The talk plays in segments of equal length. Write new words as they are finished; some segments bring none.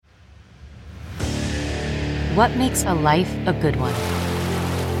What makes a life a good one?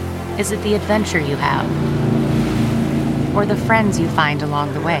 Is it the adventure you have? Or the friends you find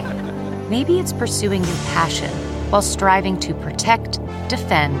along the way? Maybe it's pursuing your passion while striving to protect,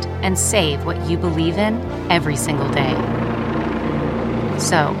 defend, and save what you believe in every single day.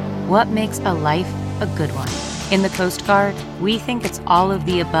 So, what makes a life a good one? In the Coast Guard, we think it's all of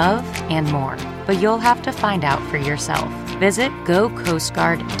the above and more, but you'll have to find out for yourself. Visit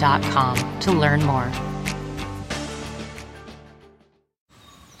gocoastguard.com to learn more.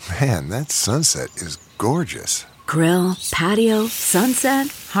 Man, that sunset is gorgeous. Grill, patio, sunset.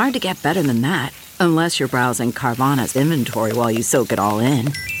 Hard to get better than that. Unless you're browsing Carvana's inventory while you soak it all in.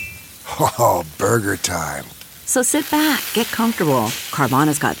 Oh, burger time. So sit back, get comfortable.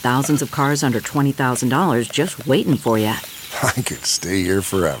 Carvana's got thousands of cars under $20,000 just waiting for you. I could stay here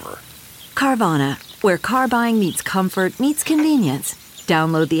forever. Carvana, where car buying meets comfort meets convenience.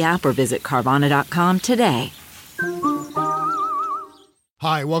 Download the app or visit Carvana.com today.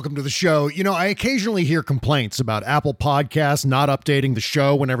 Hi, welcome to the show. You know, I occasionally hear complaints about Apple Podcasts not updating the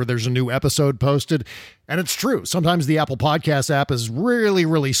show whenever there's a new episode posted. And it's true. Sometimes the Apple Podcasts app is really,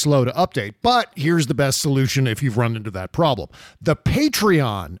 really slow to update. But here's the best solution if you've run into that problem. The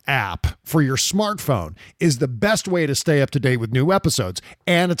Patreon app for your smartphone is the best way to stay up to date with new episodes.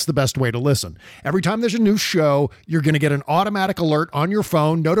 And it's the best way to listen. Every time there's a new show, you're going to get an automatic alert on your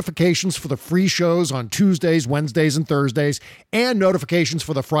phone, notifications for the free shows on Tuesdays, Wednesdays, and Thursdays, and notifications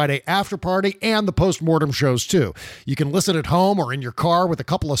for the Friday after party and the postmortem shows too. You can listen at home or in your car with a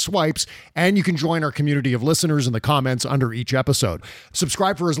couple of swipes, and you can join our community of listeners in the comments under each episode.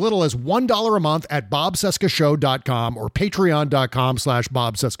 Subscribe for as little as $1 a month at bobcescashow.com or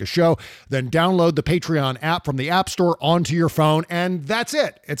patreon.com/bobcescashow. Then download the Patreon app from the App Store onto your phone, and that's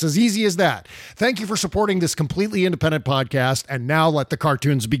it. It's as easy as that. Thank you for supporting this completely independent podcast, and now let the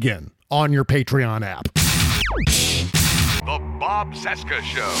cartoons begin on your Patreon app. The Bob Cesca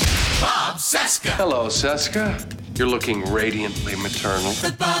Show. Bob Cesca. Hello, Cesca. You're looking radiantly maternal.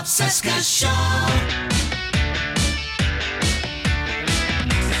 The Bob Cesca Show.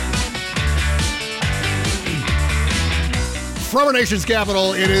 From our nation's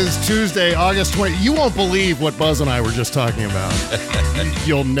capital, it is Tuesday, August 20. You won't believe what Buzz and I were just talking about.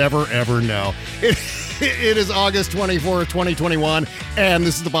 You'll never, ever know. It is August 24th, 2021, and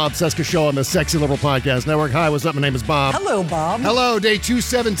this is the Bob Cesca Show on the Sexy Liberal Podcast Network. Hi, what's up? My name is Bob. Hello, Bob. Hello, day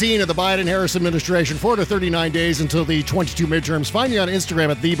 217 of the Biden-Harris administration, 4 to 39 days until the 22 midterms. Find me on Instagram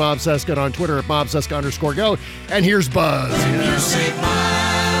at TheBobCesca and on Twitter at BobCesca_go. And here's Buzz. When you say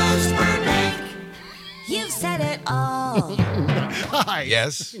Buzz Burbank, you've said it all. Hi.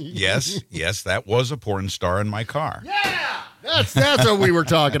 Yes, that was a porn star in my car. Yeah! That's what we were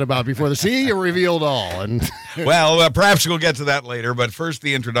talking about before. See, you revealed all. And Well, perhaps we'll get to that later, but first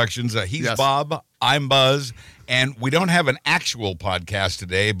the introductions. He's Yes. Bob, I'm Buzz, and we don't have an actual podcast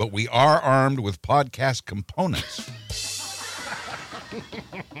today, but we are armed with podcast components.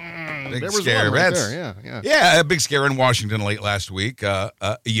 Big there was scare. one right That's- there. Yeah. Yeah, a big scare in Washington late last week.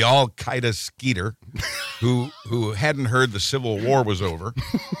 Al-Qaeda Skeeter, who hadn't heard the Civil War was over,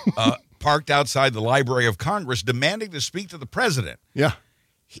 parked outside the Library of Congress demanding to speak to the president. Yeah.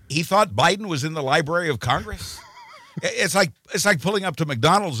 He thought Biden was in the Library of Congress. It's like pulling up to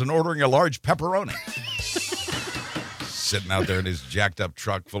McDonald's and ordering a large pepperoni. Sitting out there in his jacked up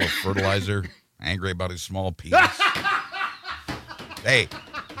truck full of fertilizer, angry about his small penis. Hey,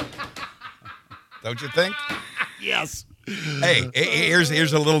 don't you think? Yes. Hey,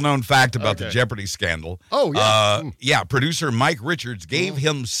 here's a little known fact about the Jeopardy scandal. Oh, yeah. Producer Mike Richards gave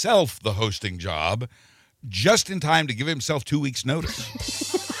himself the hosting job just in time to give himself 2 weeks' notice.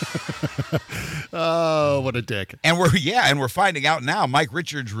 Oh, what a dick. And we're finding out now Mike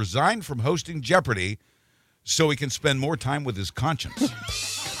Richards resigned from hosting Jeopardy so he can spend more time with his conscience.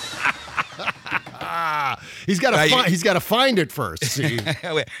 He's got to find it first. See?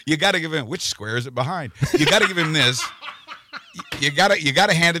 You got to give him, which square is it behind? You got to give him this. You got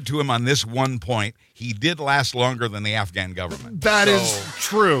to hand it to him on this one point. He did last longer than the Afghan government. That is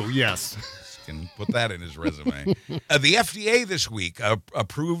true. Yes. Can put that in his resume. The FDA this week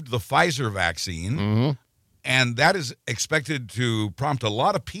approved the Pfizer vaccine, and that is expected to prompt a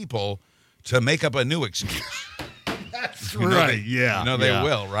lot of people to make up a new excuse. That's right. They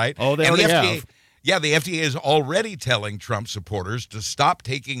will, right? Oh, they already have. Yeah, the FDA is already telling Trump supporters to stop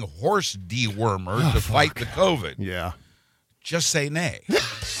taking horse dewormer to fight the COVID. Yeah. Just say nay.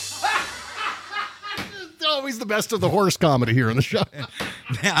 Always the best of the horse comedy here on the show.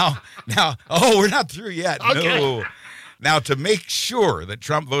 Now, we're not through yet. Okay. No. Now, to make sure that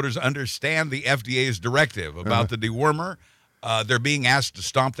Trump voters understand the FDA's directive about the dewormer, they're being asked to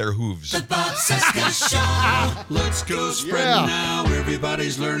stomp their hooves. The Bob Cesca Show. Let's go spreading now.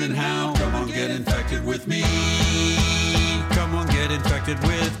 Everybody's learning how. Come on, get infected with me. Come on, get infected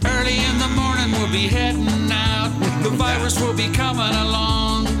with me. Early in the morning, we'll be heading out. The virus will be coming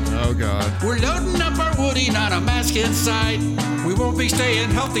along. Oh, God. We're loading up our Woody, not a mask in sight. We won't be staying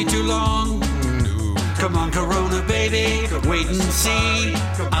healthy too long. Come on, Corona, baby, wait and see.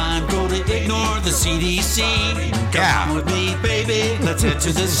 I'm gonna ignore the CDC. Come on with me, baby, let's head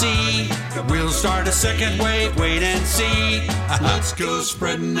to the sea. We'll start a second wave, wait and see. Let's go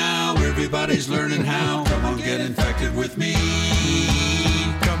spreading now, everybody's learning how. Come on, get infected with me.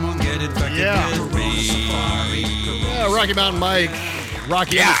 Come on, get infected with me. Yeah, Rocky Mountain Mike.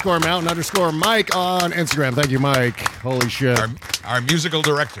 Rocky _Mountain _Mike on Instagram. Thank you, Mike. Holy shit. Our musical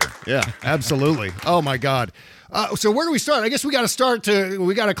director. Yeah, absolutely. Oh, my God. So where do we start? I guess we got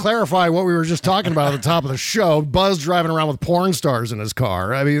to clarify what we were just talking about at the top of the show. Buzz driving around with porn stars in his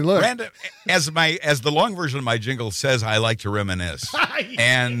car. I mean, look. Random, as the long version of my jingle says, I like to reminisce.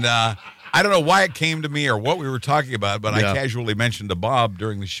 And I don't know why it came to me or what we were talking about, but I casually mentioned to Bob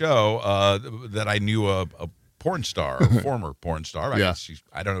during the show that I knew a porn star, or former porn star. I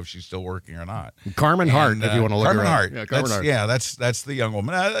don't know if she's still working or not. Carmen Hart, if you want to look Carmen her up. Hart. Yeah, Carmen Hart. Yeah, that's the young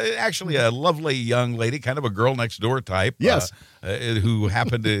woman. Actually, a lovely young lady, kind of a girl next door type. Yes. Who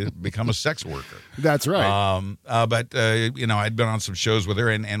happened to become a sex worker. That's right. But I'd been on some shows with her,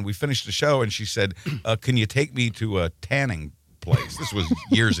 and we finished the show, and she said, "Can you take me to a tanning place?" This was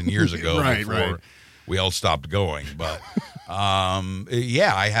years and years ago. Before we all stopped going, but.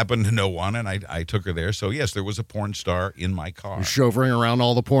 I happen to know one, and I took her there. So, yes, there was a porn star in my car. Chauffeuring around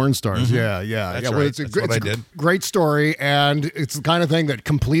all the porn stars. Mm-hmm. Yeah. That's Well, right. it's a That's what I did. Great story, and it's the kind of thing that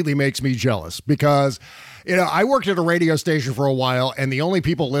completely makes me jealous because, I worked at a radio station for a while, and the only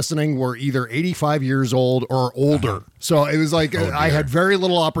people listening were either 85 years old or older. So it was like I had very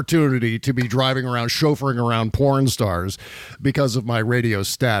little opportunity to be driving around, chauffeuring around porn stars because of my radio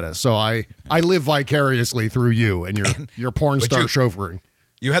status. So I live vicariously through you and your porn star chauffeuring.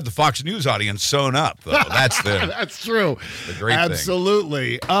 You had the Fox News audience sewn up, though. That's That's true. The great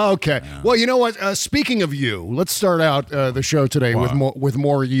Absolutely. Okay. Yeah. Well, you know what? Speaking of you, let's start out the show today with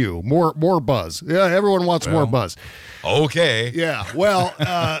more you, more buzz. Yeah, everyone wants more buzz. Okay. Yeah. Well,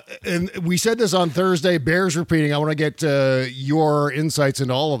 and we said this on Thursday. Bears repeating. I want to get your insights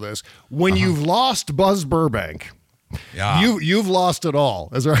into all of this. When you've lost Buzz Burbank. Yeah. You've lost it all,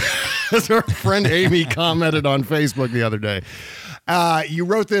 as our friend Amy commented on Facebook the other day. You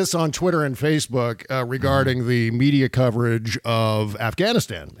wrote this on Twitter and Facebook regarding the media coverage of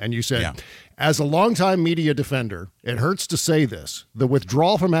Afghanistan, and you said, as a longtime media defender, it hurts to say this. The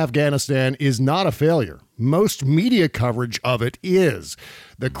withdrawal from Afghanistan is not a failure. Most media coverage of it is.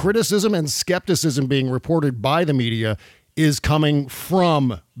 The criticism and skepticism being reported by the media is coming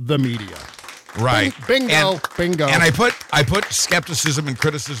from the media. Right. Bingo. And I put skepticism and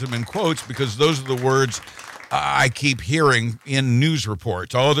criticism in quotes because those are the words I keep hearing in news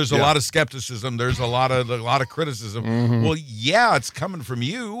reports. Oh, there's a lot of skepticism. There's a lot of criticism. Mm-hmm. Well, yeah, it's coming from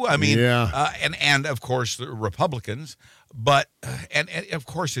you. I mean, and of course the Republicans. But and of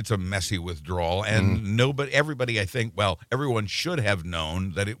course it's a messy withdrawal, and everybody, I think, everyone should have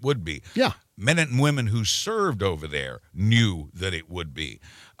known that it would be. Yeah. Men and women who served over there knew that it would be.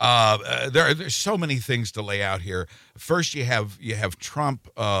 There's so many things to lay out here. First, you have Trump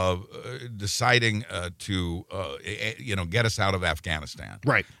deciding to get us out of Afghanistan.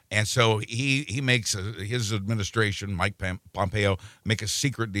 Right. And so he makes his administration, Mike Pompeo, make a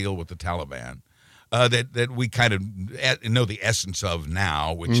secret deal with the Taliban. That we kind of know the essence of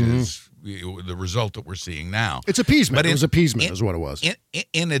now, which is the result that we're seeing now. It's appeasement. It was appeasement is what it was.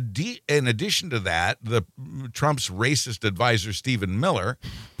 In addition to that, Trump's racist advisor, Stephen Miller,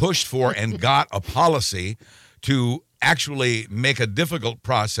 pushed for and got a policy to actually make a difficult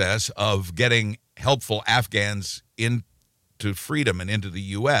process of getting helpful Afghans into freedom and into the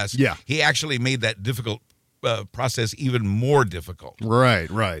U.S. Yeah. He actually made that difficult process even more difficult. Right.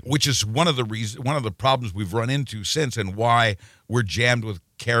 Which is one of the problems we've run into since, and why we're jammed with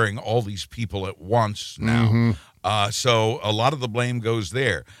carrying all these people at once now. So a lot of the blame goes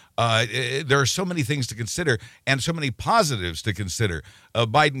there. There are so many things to consider and so many positives to consider.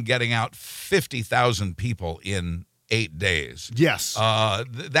 Biden getting out 50,000 people in 8 days. Yes.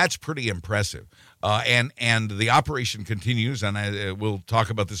 That's pretty impressive. And the operation continues, and we'll talk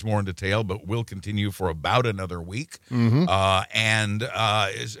about this more in detail, but will continue for about another week. And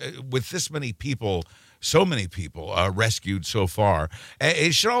with this many people so many people rescued so far.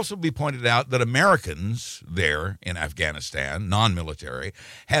 It should also be pointed out that Americans there in Afghanistan, non-military,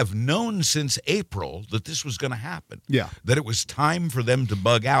 have known since April that this was going to happen. Yeah. That it was time for them to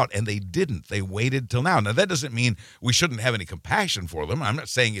bug out, and they didn't. They waited till now. Now, that doesn't mean we shouldn't have any compassion for them. I'm not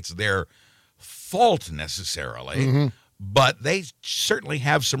saying it's their fault necessarily, but they certainly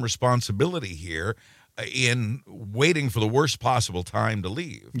have some responsibility here in waiting for the worst possible time to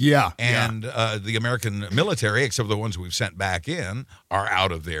leave. Yeah. And the American military, except for the ones we've sent back in, are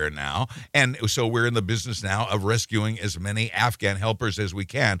out of there now. And so we're in the business now of rescuing as many Afghan helpers as we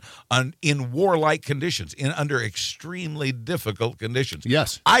can in warlike conditions, under extremely difficult conditions.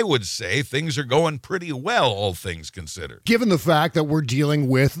 Yes. I would say things are going pretty well, all things considered. Given the fact that we're dealing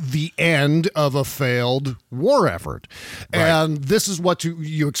with the end of a failed war effort. Right. And this is what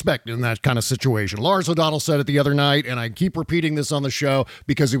you expect in that kind of situation. Lawrence O'Donnell said it the other night, and I keep repeating this on the show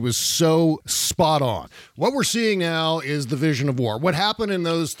because it was so spot on. What we're seeing now is the vision of war. What happened in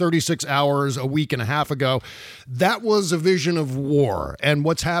those 36 hours a week and a half ago, that was a vision of war. And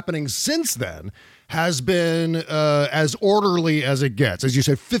what's happening since then has been as orderly as it gets. As you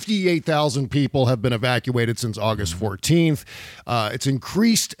said, 58,000 people have been evacuated since August 14th. It's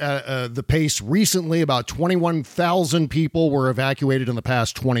increased the pace recently. About 21,000 people were evacuated in the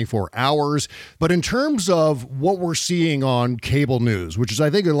past 24 hours. But in terms of what we're seeing on cable news, which is, I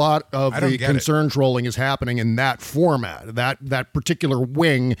think, a lot of the concern trolling is happening in that format, that particular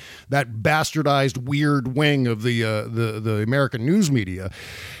wing, that bastardized, weird wing of the American news media.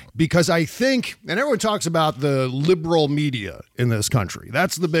 Because I think, and everyone talks about the liberal media in this country.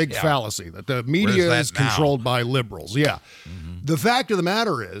 That's the big fallacy, that the media is controlled by liberals. Yeah. The fact of the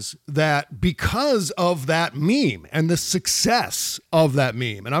matter is that because of that meme and the success of that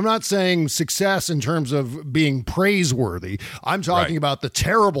meme, and I'm not saying success in terms of being praiseworthy, I'm talking about the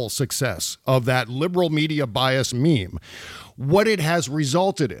terrible success of that liberal media bias meme, what it has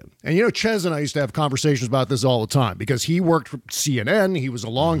resulted in. And, you know, Ches and I used to have conversations about this all the time because he worked for CNN. He was a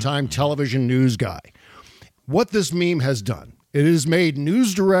longtime television news guy. What this meme has done, it has made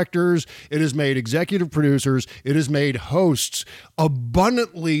news directors, it has made executive producers, it has made hosts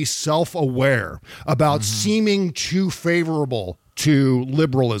abundantly self-aware about seeming too favorable to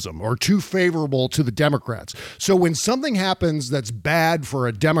liberalism or too favorable to the Democrats. So when something happens that's bad for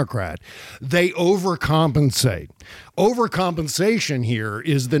a Democrat, they overcompensate. Overcompensation here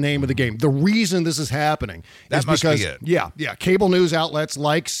is the name of the game. The reason this is happening is because, cable news outlets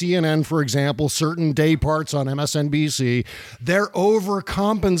like CNN, for example, certain day parts on MSNBC, they're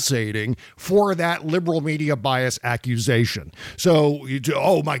overcompensating for that liberal media bias accusation. So,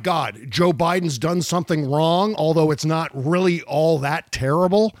 oh my God, Joe Biden's done something wrong, although it's not really all that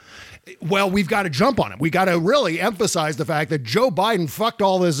terrible. Well, we've got to jump on it. We got to really emphasize the fact that Joe Biden fucked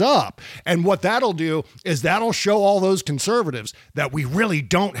all this up. And what that'll do is that'll show all those conservatives that we really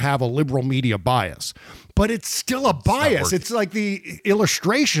don't have a liberal media bias. But it's still a bias. It's like the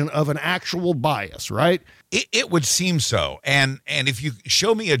illustration of an actual bias, right? It would seem so. And if you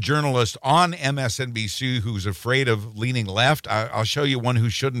show me a journalist on MSNBC who's afraid of leaning left, I'll show you one who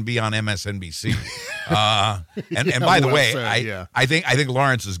shouldn't be on MSNBC. And by the way, I think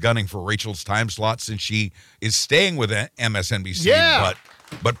Lawrence is gunning for Rachel's time slot since she is staying with MSNBC,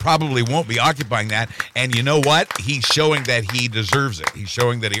 but probably won't be occupying that. And you know what? He's showing that he deserves it. He's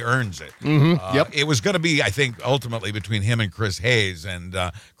showing that he earns it. It was going to be, I think, ultimately between him and Chris Hayes. And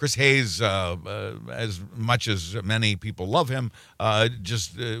Chris Hayes, as much as many people love him,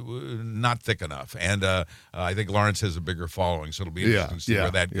 just not thick enough. And I think Lawrence has a bigger following, so it'll be interesting to see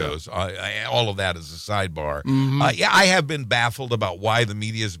where that goes. All of that is a sidebar. I have been baffled about why the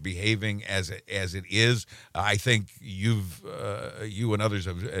media is behaving as it is. I think you and others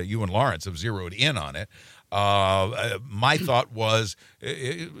you and Lawrence have zeroed in on it. My thought was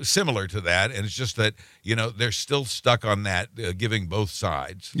similar to that, and it's just that, you know, they're still stuck on that giving both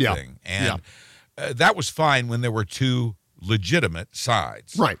sides thing. And that was fine when there were two legitimate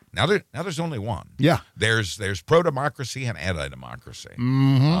sides. Right. Now there's only one. Yeah. There's pro-democracy and anti-democracy.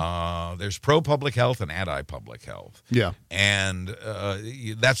 There's pro-public health and anti-public health. Yeah. And the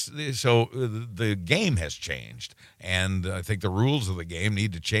game has changed. And I think the rules of the game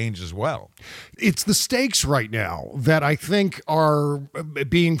need to change as well. It's the stakes right now that I think are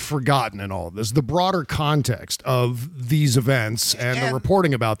being forgotten in all of this, the broader context of these events and the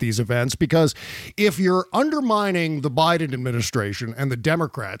reporting about these events, because if you're undermining the Biden administration and the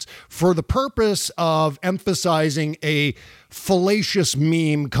Democrats for the purpose of emphasizing a fallacious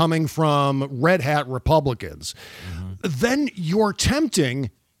meme coming from red hat Republicans, then you're tempting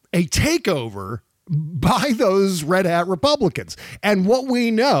a takeover by those red hat Republicans. And what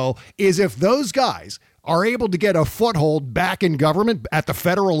we know is if those guys are able to get a foothold back in government at the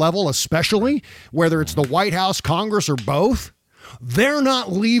federal level, especially, whether it's the White House, Congress, or both, they're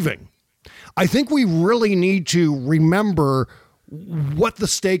not leaving. I think we really need to remember what the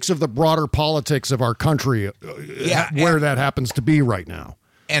stakes of the broader politics of our country, where that happens to be right now.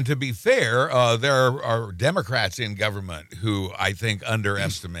 And to be fair, there are Democrats in government who I think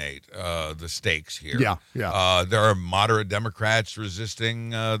underestimate the stakes here. Yeah. There are moderate Democrats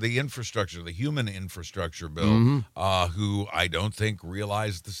resisting the infrastructure, the human infrastructure bill, who I don't think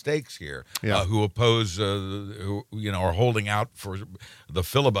realize the stakes here. Who oppose, who are holding out for the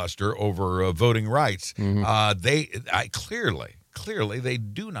filibuster over voting rights. Clearly, they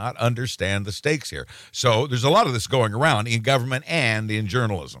do not understand the stakes here. So there's a lot of this going around in government and in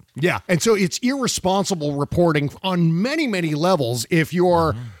journalism. Yeah, and so it's irresponsible reporting on many, many levels if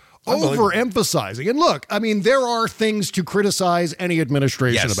you're overemphasizing. And look, I mean, there are things to criticize any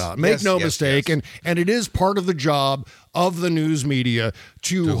administration about. Make no mistake, and it is part of the job of the news media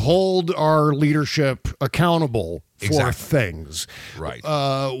to hold our leadership accountable for things. Right.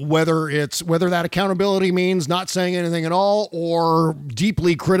 Whether that accountability means not saying anything at all or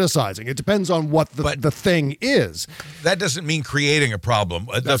deeply criticizing. It depends on what the thing is. That doesn't mean creating a problem.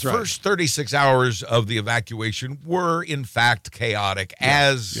 The first 36 hours of the evacuation were, in fact, chaotic,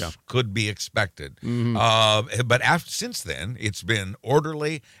 as could be expected. But since then, it's been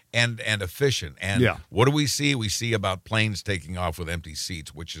orderly and efficient. And what do we see? We see about planes taking off with empty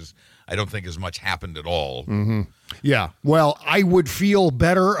seats, which is, I don't think as much happened at all. Yeah. Well, I would feel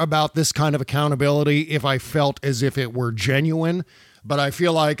better about this kind of accountability if I felt as if it were genuine. But I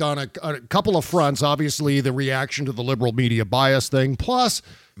feel like on a couple of fronts, obviously the reaction to the liberal media bias thing, plus,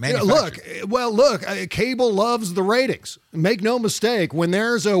 cable loves the ratings. Make no mistake, when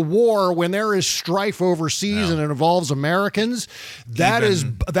there's a war, when there is strife overseas and it involves Americans, that is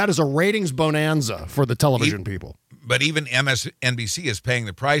a ratings bonanza for the television people. But even MSNBC is paying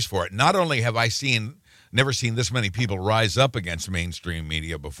the price for it. Not only have I never seen this many people rise up against mainstream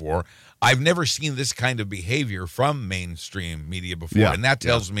media before, I've never seen this kind of behavior from mainstream media before. And that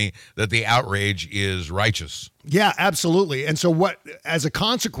tells me that the outrage is righteous. Yeah, absolutely. And so as a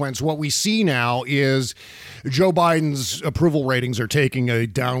consequence, what we see now is Joe Biden's approval ratings are taking a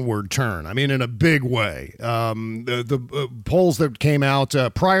downward turn. I mean, in a big way. The polls that came out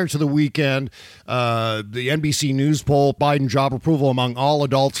prior to the weekend, the NBC News poll, Biden job approval among all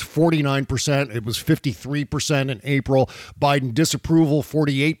adults, 49%. It was 53% in April. Biden disapproval,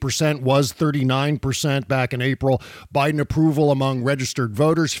 48%, was 39% back in April. Biden approval among registered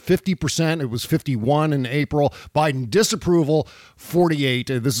voters, 50%. It was 51% in April. Biden disapproval,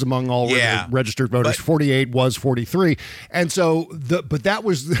 48%. This is among all registered voters. 48% was 43%. And so, but that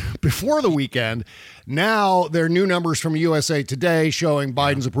was before the weekend. Now, there are new numbers from USA Today showing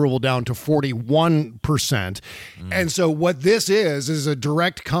Biden's approval down to 41%. And so what this is a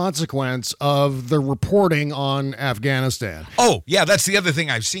direct consequence of the reporting on Afghanistan. Oh, yeah, that's the other thing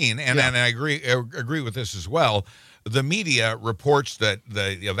I've seen, and I agree with this as well. The media reports that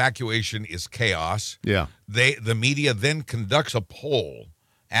the evacuation is chaos. Yeah. The media then conducts a poll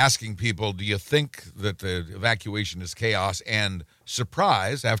asking people, do you think that the evacuation is chaos? And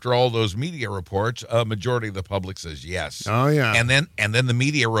surprise, after all those media reports, a majority of the public says yes. Oh, yeah. And then the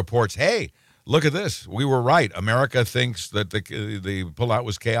media reports, hey, look at this. We were right. America thinks that the pullout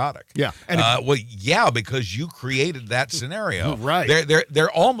was chaotic. Yeah. Because you created that scenario. Right.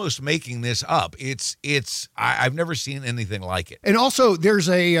 They're almost making this up. I've never seen anything like it. And also, there's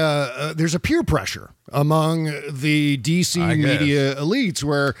a peer pressure among the DC media elites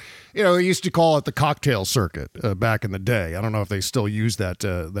where, they used to call it the cocktail circuit back in the day. I don't know if they still use that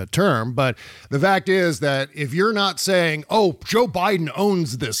term, but the fact is that if you're not saying, oh, Joe Biden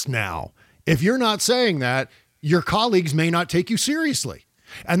owns this now, if you're not saying that, your colleagues may not take you seriously.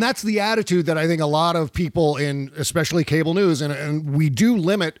 And that's the attitude that I think a lot of people in especially cable news, and we do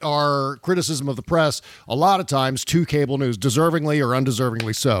limit our criticism of the press a lot of times to cable news, deservingly or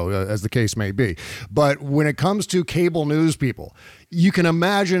undeservingly so, as the case may be. But when it comes to cable news people, you can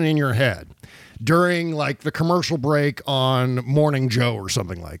imagine in your head during like the commercial break on Morning Joe or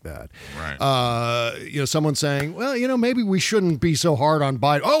something like that. Right. Someone saying, well, maybe we shouldn't be so hard on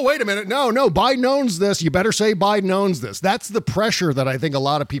Biden. Oh, wait a minute. No, Biden owns this. You better say Biden owns this. That's the pressure that I think a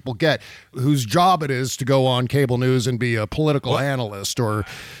lot of people get whose job it is to go on cable news and be a political analyst or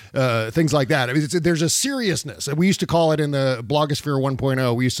things like that. I mean, there's a seriousness. We used to call it in the blogosphere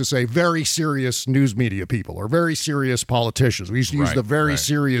 1.0, we used to say very serious news media people or very serious politicians. We used to use the very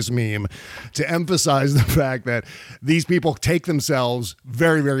serious meme to emphasize the fact that these people take themselves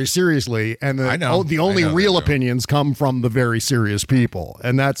very, very seriously, and the only real opinions come from the very serious people.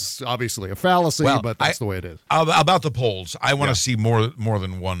 And that's obviously a fallacy, but that's the way it is. About the polls, I want to see more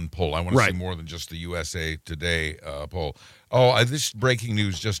than one poll. I want to see more than just the USA Today poll. Oh, this breaking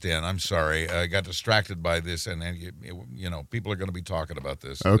news just in. I'm sorry. I got distracted by this, and people are going to be talking about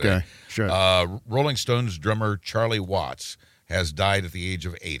this today. Okay, sure. Rolling Stones drummer Charlie Watts has died at the age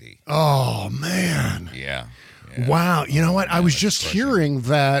of 80. Oh, man. Yeah. Wow. You know what? I was just hearing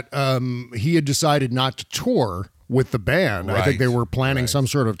that he had decided not to tour with the band. I think they were planning some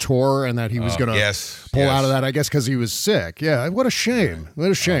sort of tour, and that he was going to pull out of that, I guess, because he was sick. Yeah, what a shame. What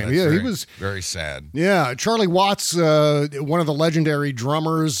a shame. He was very sad. Yeah, Charlie Watts, one of the legendary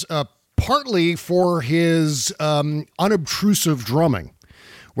drummers, partly for his unobtrusive drumming,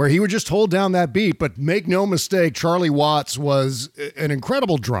 where he would just hold down that beat. But make no mistake, Charlie Watts was an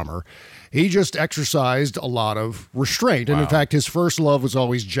incredible drummer. He just exercised a lot of restraint. And in fact, his first love was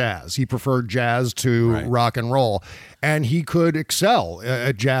always jazz. He preferred jazz to rock and roll. And he could excel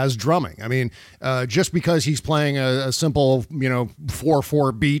at jazz drumming. I mean, just because he's playing a simple,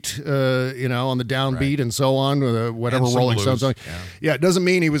 4/4 beat, on the downbeat and so on, whatever Rolling Stones. Yeah, it doesn't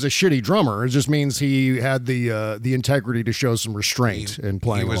mean he was a shitty drummer. It just means he had the integrity to show some restraint in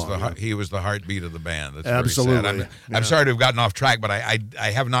playing. He was the heartbeat of the band. That's absolutely. Very sad. I'm sorry to have gotten off track, but I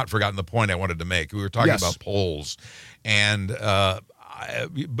have not forgotten the point I wanted to make. We were talking about polls, and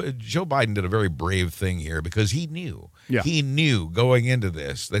but Joe Biden did a very brave thing here because he knew going into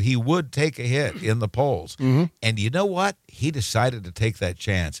this that he would take a hit in the polls. And you know what? He decided to take that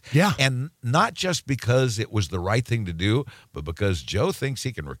chance. Yeah. And not just because it was the right thing to do, but because Joe thinks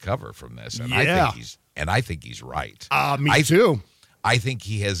he can recover from this. And I think he's right. Me too. I think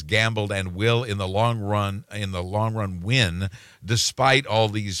he has gambled and will in the long run win, despite all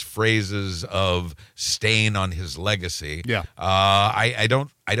these phrases of stain on his legacy. Yeah. I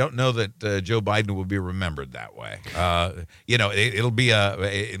don't know that Joe Biden will be remembered that way.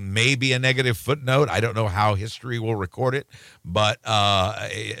 It may be a negative footnote. I don't know how history will record it, but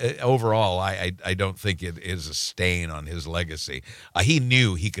overall, I don't think it is a stain on his legacy. He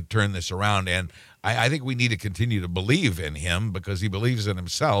knew he could turn this around, and I think we need to continue to believe in him because he believes in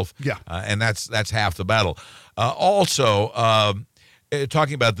himself. Yeah. And that's half the battle. Also,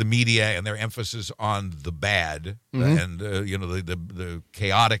 talking about the media and their emphasis on the bad and the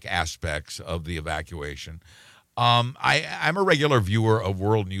chaotic aspects of the evacuation. I'm a regular viewer of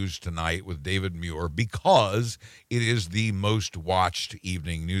World News Tonight with David Muir because it is the most watched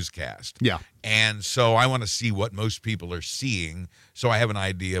evening newscast. Yeah. And so I want to see what most people are seeing so I have an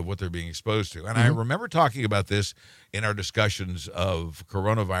idea of what they're being exposed to. And I remember talking about this in our discussions of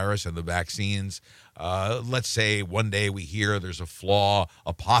coronavirus and the vaccines. Let's say one day we hear there's a flaw,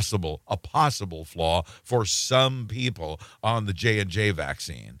 a possible flaw for some people on the J&J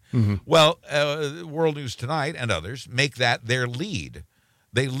vaccine. Well, World News Tonight and others make that their lead.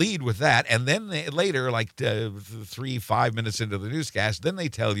 They lead with that, and then later, like 3-5 minutes into the newscast, then they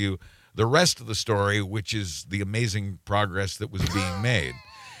tell you the rest of the story, which is the amazing progress that was being made.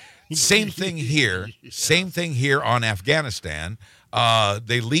 Same thing here. Same thing here on Afghanistan.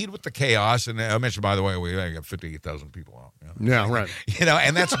 They lead with the chaos, and I mentioned, by the way, we got 58,000 people out. Yeah, right.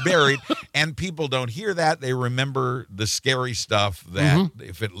 And that's buried, and people don't hear that. They remember the scary stuff that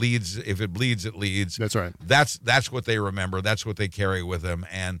if it bleeds, it leads. That's right. That's what they remember. That's what they carry with them,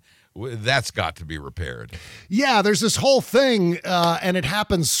 and that's got to be repaired. Yeah, there's this whole thing, and it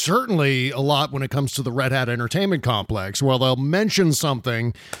happens certainly a lot when it comes to the Red Hat Entertainment Complex, where they'll mention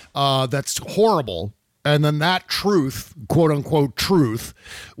something that's horrible, and then that truth, quote-unquote truth,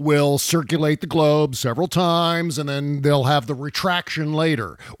 will circulate the globe several times, and then they'll have the retraction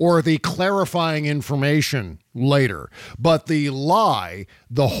later, or the clarifying information later. But the lie,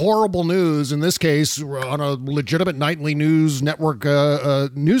 the horrible news, in this case, on a legitimate nightly news network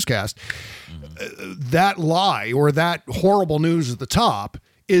newscast, that lie or that horrible news at the top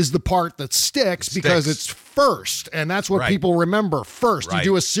is the part that sticks because it's first, and that's what people remember first. You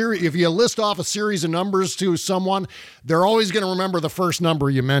do a series, if you list off a series of numbers to someone, they're always going to remember the first number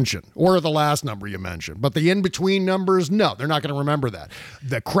you mention or the last number you mention. But the in-between numbers, no, they're not going to remember that.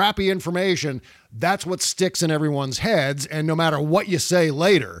 The crappy information, that's what sticks in everyone's heads, and no matter what you say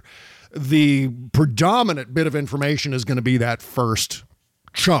later, the predominant bit of information is going to be that first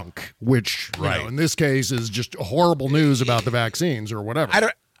chunk, which in this case is just horrible news about the vaccines or whatever.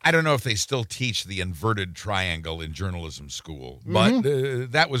 I don't know if they still teach the inverted triangle in journalism school, but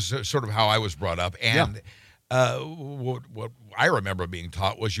that was sort of how I was brought up. And what I remember being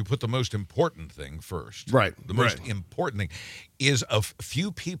taught was you put the most important thing first. Right. The most important thing is a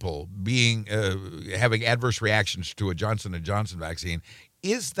few people being having adverse reactions to a Johnson & Johnson vaccine.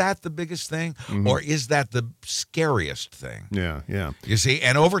 Is that the biggest thing, or is that the scariest thing? Yeah. You see,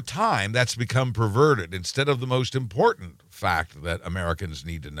 and over time, that's become perverted. Instead of the most important fact that Americans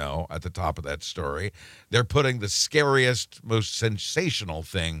need to know at the top of that story, they're putting the scariest, most sensational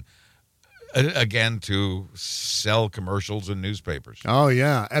thing again to sell commercials and newspapers. Oh,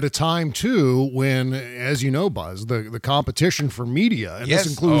 yeah. At a time, too, when, as you know, Buzz, the competition for media, and this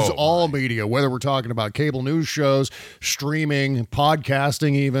includes all media, whether we're talking about cable news shows, streaming,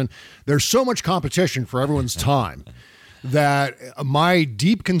 podcasting even, there's so much competition for everyone's time that my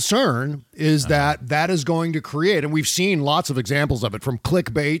deep concern is that is going to create, and we've seen lots of examples of it, from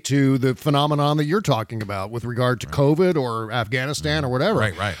clickbait to the phenomenon that you're talking about with regard to COVID or Afghanistan or whatever,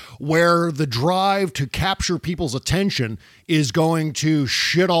 right. where the drive to capture people's attention is going to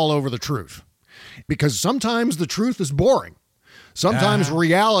shit all over the truth. Because sometimes the truth is boring. Sometimes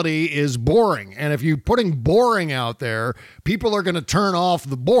reality is boring. And if you're putting boring out there, people are going to turn off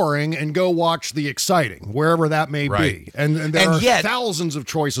the boring and go watch the exciting, wherever that may be. And there are thousands of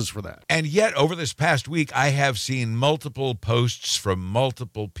choices for that. And yet, over this past week, I have seen multiple posts from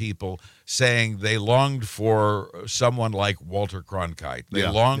multiple people saying they longed for someone like Walter Cronkite. They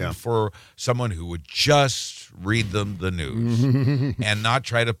longed for someone who would just read them the news and not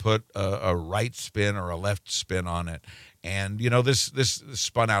try to put a right spin or a left spin on it. And, you know, this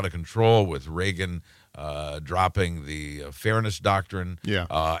spun out of control with Reagan dropping the Fairness Doctrine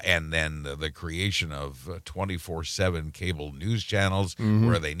and then the creation of 24/7 cable news channels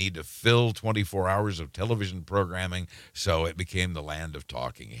where they need to fill 24 hours of television programming. So it became the land of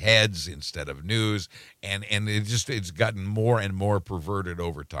talking heads instead of news. And it's gotten more and more perverted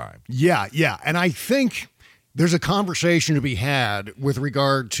over time. Yeah. And I think there's a conversation to be had with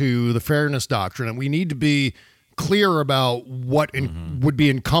regard to the Fairness Doctrine, and we need to be clear about what would be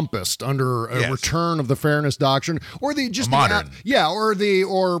encompassed under a return of the Fairness Doctrine, or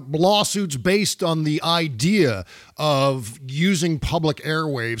or lawsuits based on the idea of using public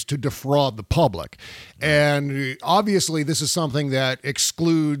airwaves to defraud the public. And obviously this is something that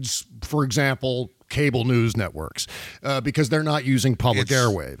excludes, for example, cable news networks because they're not using public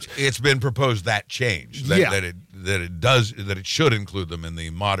airwaves. It's been proposed that it should include them in the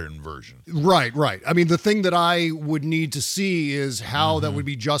modern version. Right. I mean, the thing that I would need to see is how that would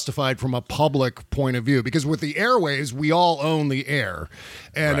be justified from a public point of view, because with the airwaves, we all own the air.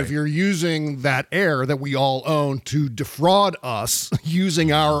 And if you're using that air that we all own to defraud us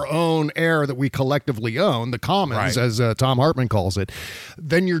using our own air that we collectively own, the commons, as Tom Hartman calls it,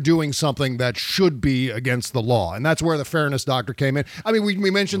 then you're doing something that should be against the law. And that's where the Fairness Doctrine came in. I mean,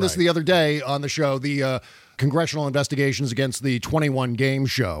 we mentioned this the other day on the show, the congressional investigations against the 21 Game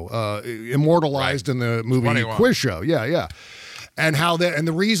Show, immortalized in the movie 21. Quiz Show. Yeah. And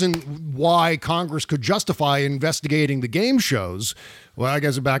the reason why Congress could justify investigating the game shows, well, I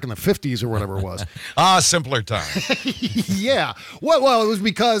guess back in the 50s or whatever it was. Simpler time. Yeah. Well, it was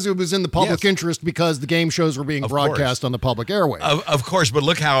because it was in the public interest, because the game shows were being broadcast on the public airwaves. Of course, but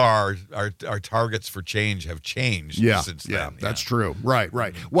look how our targets for change have changed since then. Yeah, that's true. Right.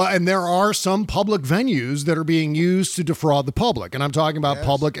 Well, and there are some public venues that are being used to defraud the public, and I'm talking about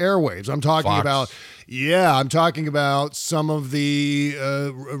public airwaves. I'm talking about... Yeah, I'm talking about some of the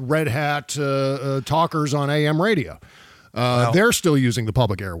red hat talkers on AM radio. They're still using the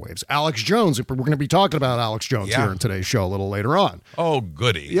public airwaves. Alex Jones, we're going to be talking about Alex Jones here in today's show a little later on. Oh,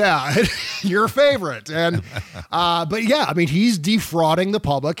 goody. Yeah, your favorite. And but yeah, I mean, he's defrauding the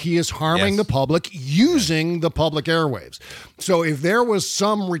public. He is harming the public using the public airwaves. So if there was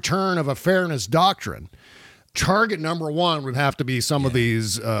some return of a Fairness Doctrine, target number one would have to be some of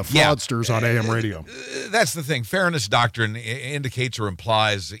these fraudsters on AM radio. That's the thing. Fairness Doctrine indicates or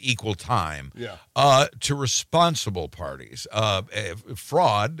implies equal time to responsible parties.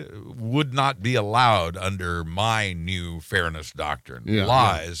 Fraud would not be allowed under my new Fairness Doctrine.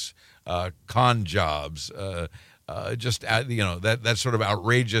 Lies, con jobs, that sort of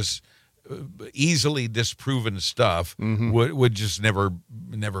outrageous, easily disproven stuff would just never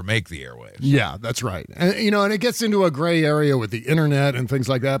make the airwaves. Yeah, that's right. And and it gets into a gray area with the internet and things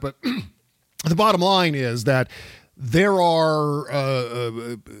like that, but the bottom line is that there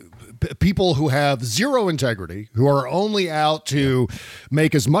are people who have zero integrity, who are only out to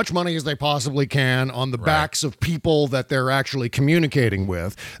make as much money as they possibly can on the backs of people that they're actually communicating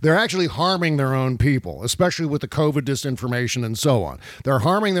with. They're actually harming their own people, especially with the COVID disinformation and so on. They're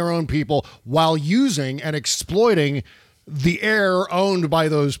harming their own people while using and exploiting the air owned by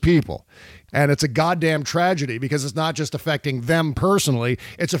those people. And it's a goddamn tragedy because it's not just affecting them personally,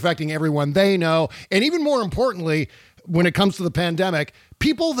 it's affecting everyone they know. And even more importantly, when it comes to the pandemic,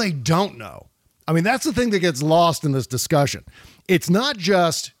 people they don't know. I mean, that's the thing that gets lost in this discussion. It's not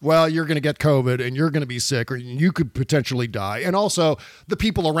just, well, you're going to get COVID and you're going to be sick or you could potentially die. And also the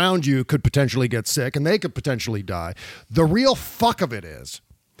people around you could potentially get sick and they could potentially die. The real fuck of it is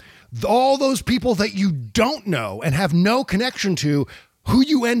all those people that you don't know and have no connection to who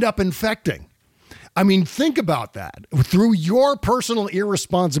you end up infecting. I mean, think about that. Through your personal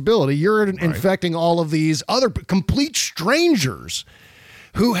irresponsibility, you're infecting all of these other complete strangers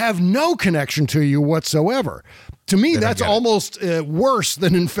who have no connection to you whatsoever. To me, that's almost worse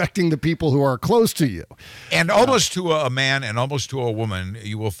than infecting the people who are close to you. And almost to a man and almost to a woman,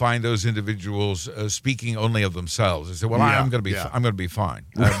 you will find those individuals speaking only of themselves. They say, "Well, I'm going to be fine.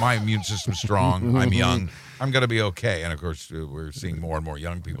 My immune system's strong. I'm young. I'm going to be okay." And of course, we're seeing more and more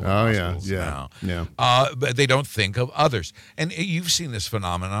young people in hospitals now. But they don't think of others. And you've seen this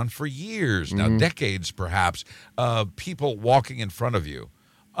phenomenon for years now, decades perhaps. People walking in front of you,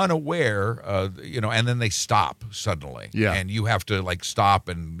 unaware, and then they stop suddenly. Yeah. And you have to stop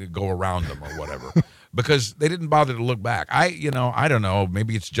and go around them or whatever because they didn't bother to look back. I don't know,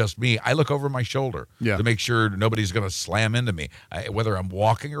 maybe it's just me. I look over my shoulder to make sure nobody's going to slam into me, whether I'm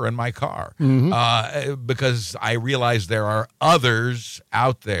walking or in my car, because I realize there are others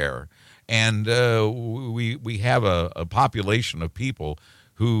out there. And we have a population of people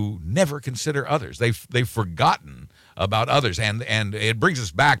who never consider others. They've forgotten about others. And it brings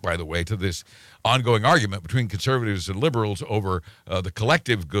us back, by the way, to this ongoing argument between conservatives and liberals over the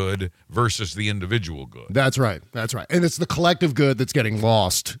collective good versus the individual good. That's right. And it's the collective good that's getting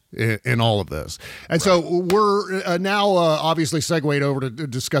lost in all of this. And so we're now obviously segued over to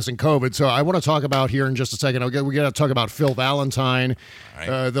discussing COVID. So I want to talk about here in just a second. We got to talk about Phil Valentine,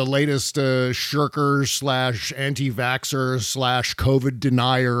 the latest shirker / anti-vaxxer / COVID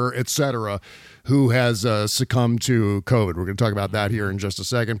denier, etc., who has succumbed to COVID. We're going to talk about that here in just a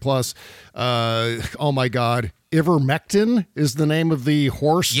second. Plus, oh my God, ivermectin is the name of the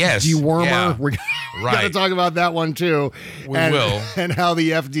horse dewormer. Yeah. We're going to talk about that one too. We will. And how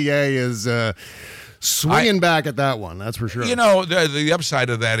the FDA is swinging back at that one, that's for sure. You know, the upside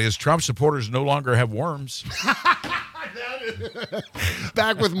of that is Trump supporters no longer have worms.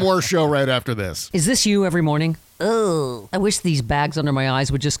 Back with more show right after this. Is this you every morning? Oh, I wish these bags under my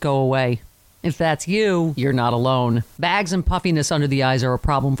eyes would just go away. If that's you, you're not alone. Bags and puffiness under the eyes are a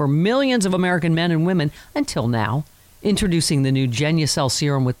problem for millions of American men and women until now. Introducing the new Genucell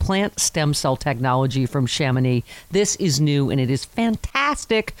serum with plant stem cell technology from Chamonix. This is new and it is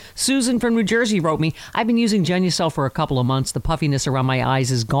fantastic. Susan from New Jersey wrote me, "I've been using Genucell for a couple of months. The puffiness around my eyes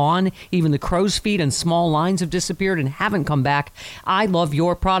is gone. Even the crow's feet and small lines have disappeared and haven't come back. I love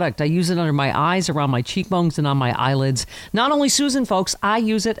your product. I use it under my eyes, around my cheekbones, and on my eyelids." Not only Susan, folks, I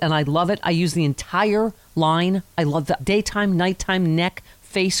use it and I love it. I use the entire line. I love the daytime, nighttime, neck,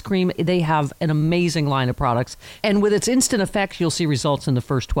 face cream. They have an amazing line of products. And with its instant effects, you'll see results in the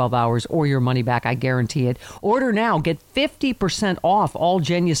first 12 hours or your money back. I guarantee it. Order now. Get 50% off all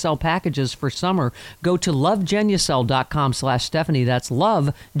Genucell packages for summer. Go to lovegenucell.com/Stephanie. That's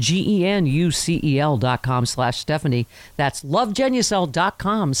love, GENUCEL.com/Stephanie. That's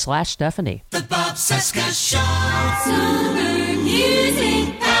lovegenucell.com/Stephanie. The Bob Cesca Show. Summer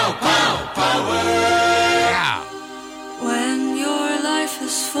music. Pow, pow, power. Yeah. When your life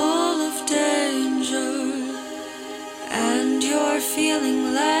is full of danger and you're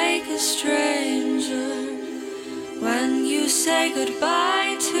feeling like a stranger, when you say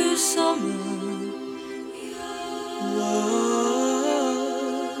goodbye to someone you love,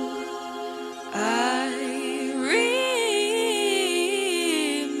 I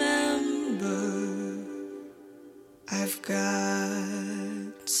remember I've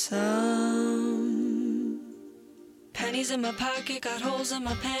got some pennies in my pocket, got holes in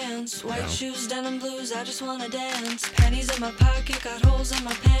my pants. White shoes, denim blues, I just wanna dance. Pennies in my pocket, got holes in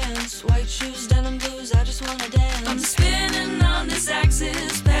my pants. White shoes, denim blues, I just wanna dance. I'm spinning on this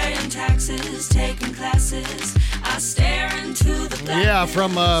axis, paying taxes, taking classes. I stare into the blackness. Yeah,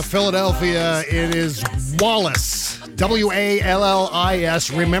 from Philadelphia, it is Wallis.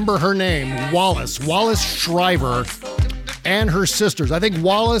 Wallis. Remember her name, Wallis. Wallis Shriver and her sisters. I think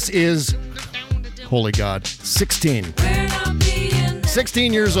Wallis is Holy God. 16.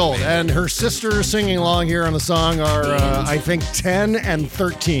 16 years old. And her sisters singing along here on the song are, I think, 10 and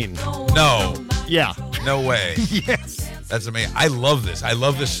 13. No. Yeah. No way. Yes. That's amazing. I love this. I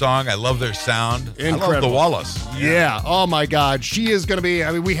love this song. I love their sound. Incredible. I love the Wallace. Yeah. Oh, my God. She is going to be,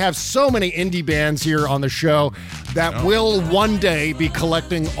 I mean, we have so many indie bands here on the show that will one day be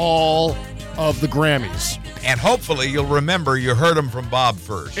collecting all of the Grammys. And hopefully you'll remember you heard them from Bob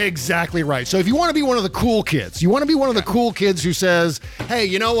first. Exactly right. So if you want to be one of the cool kids, you want to be one of the cool kids who says, hey,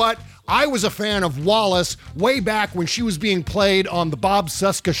 you know what? I was a fan of Wallace way back when she was being played on the Bob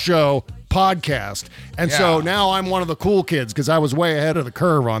Cesca Show podcast. And so now I'm one of the cool kids because I was way ahead of the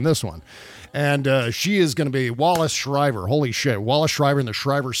curve on this one. And she is going to be Wallace Shriver. Holy shit. Wallace Shriver and the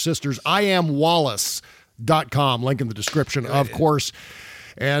Shriver Sisters. IamWallace.com. Link in the description, of course.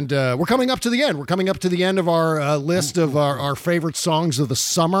 And we're coming up to the end. We're coming up to the end of our list of our favorite songs of the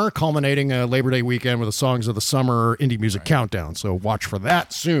summer, culminating Labor Day weekend with the Songs of the Summer Indie Music Countdown. So watch for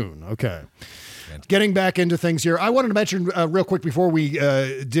that soon. Okay. Getting back into things here, I wanted to mention real quick before we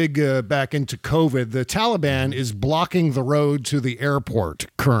dig back into COVID, the Taliban is blocking the road to the airport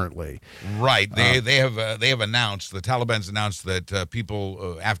currently. Right. They have announced, the Taliban's announced that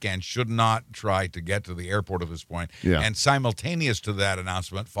people, Afghans, should not try to get to the airport at this point. Yeah. And simultaneous to that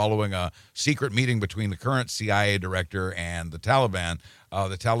announcement, following a secret meeting between the current CIA director and the Taliban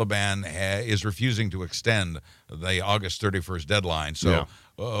is refusing to extend the August 31st deadline. So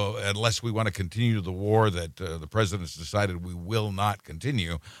unless we want to continue the war that the president's decided we will not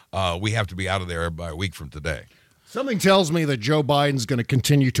continue, we have to be out of there by a week from today. Something tells me that Joe Biden's going to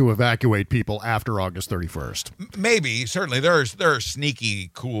continue to evacuate people after August 31st. Maybe. Certainly. There are sneaky,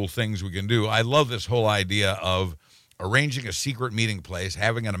 cool things we can do. I love this whole idea of arranging a secret meeting place,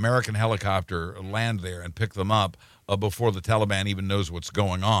 having an American helicopter land there and pick them up before the Taliban even knows what's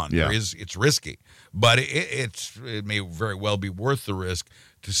going on. Yeah. It's risky, but it may very well be worth the risk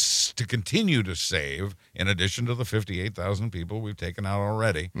to continue to save, in addition to the 58,000 people we've taken out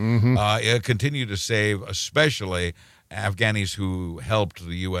already, continue to save especially Afghanis who helped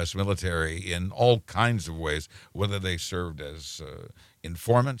the U.S. military in all kinds of ways, whether they served as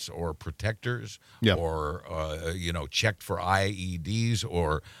informants or protectors, or checked for IEDs,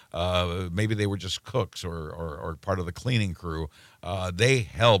 or maybe they were just cooks or part of the cleaning crew. They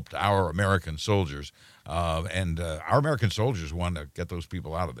helped our American soldiers. And our American soldiers want to get those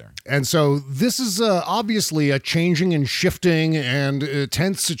people out of there. And so this is obviously a changing and shifting and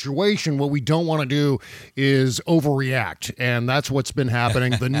tense situation. What we don't want to do is overreact. And that's what's been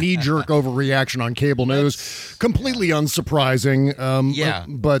happening. The knee-jerk overreaction on cable news. Completely unsurprising.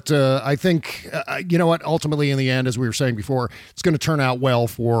 But I think, you know what, ultimately in the end, as we were saying before, it's going to turn out well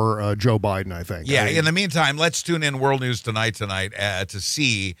for Joe Biden, I think. Yeah, in the meantime, let's tune in World News Tonight to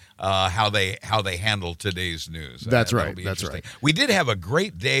see how they handle today's news. That's right. That's right. We did have a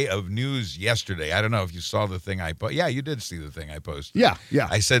great day of news yesterday. I don't know if you saw the thing I posted. Yeah, you did see the thing I posted. Yeah.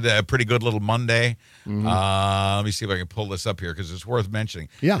 I said a pretty good little Monday. Let me see if I can pull this up here because it's worth mentioning.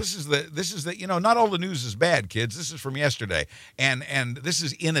 Yeah. This is the not all the news is bad, kids. This is from yesterday. And this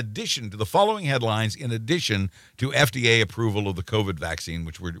is in addition to the following headlines, in addition to FDA approval of the COVID vaccine,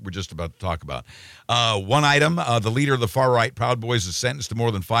 which we're just about to talk about. One item, the leader of the far-right Proud Boys is sentenced to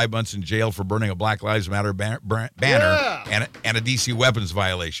more than 5 months in jail for burning a Black Lives Matter banner and a DC weapons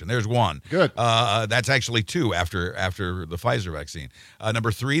violation. There's one. Good. That's actually two after the Pfizer vaccine.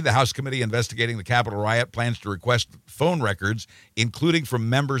 Number 3, the House committee investigating the Capitol riot plans to request phone records, including from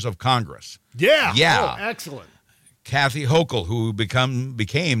members of Congress. Yeah. Yeah. Oh, excellent. Kathy Hochul, who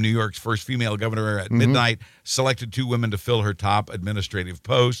became New York's first female governor at midnight, selected 2 women to fill her top administrative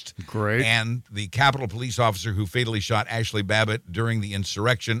post. Great. And the Capitol police officer who fatally shot Ashley Babbitt during the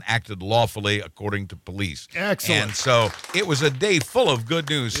insurrection acted lawfully, according to police. Excellent. And so it was a day full of good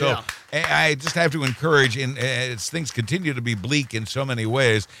news. So I just have to encourage, as things continue to be bleak in so many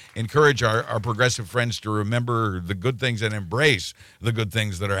ways, encourage our progressive friends to remember the good things and embrace the good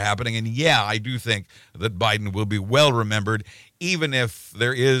things that are happening. And yeah, I do think that Biden will be well remembered, even if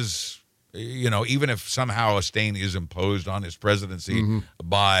there is, even if somehow a stain is imposed on his presidency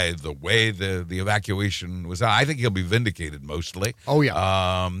by the way the evacuation was. I think he'll be vindicated mostly. Oh,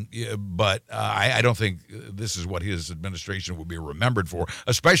 yeah. But I don't think this is what his administration will be remembered for,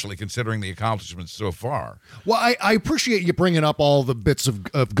 especially considering the accomplishments so far. Well, I appreciate you bringing up all the bits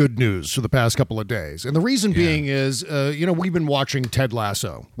of good news for the past couple of days. And the reason being is, we've been watching Ted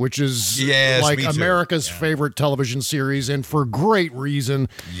Lasso, which is America's favorite television series, and for great reason.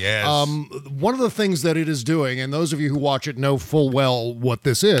 Yes. One of the things that it is doing, and those of you who watch it know full well what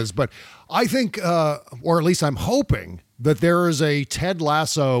this is, but I think, or at least I'm hoping, that there is a Ted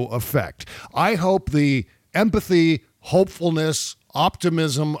Lasso effect. I hope the empathy, hopefulness,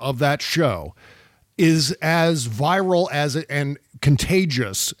 optimism of that show is as viral as and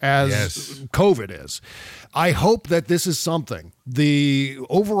contagious as COVID is. I hope that this is something, the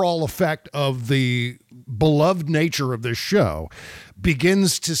overall effect of the beloved nature of this show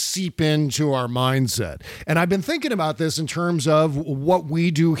begins to seep into our mindset. And I've been thinking about this in terms of what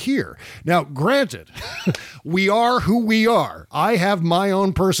we do here. Now, granted, we are who we are. I have my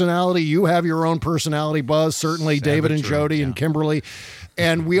own personality. You have your own personality, Buzz. Certainly David and Jody and Kimberly.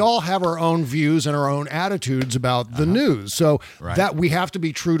 And we all have our own views and our own attitudes about the news. So that we have to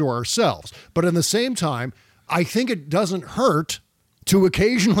be true to ourselves. But in the same time, I think it doesn't hurt to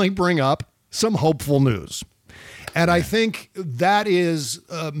occasionally bring up some hopeful news. And I think that is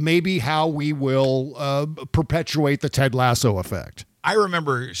maybe how we will perpetuate the Ted Lasso effect. I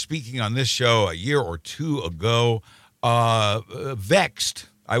remember speaking on this show a year or two ago, vexed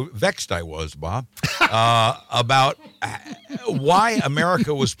I was, Bob, about why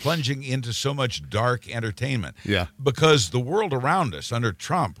America was plunging into so much dark entertainment. Yeah. Because the world around us under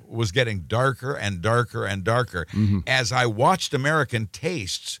Trump was getting darker and darker and darker. Mm-hmm. As I watched American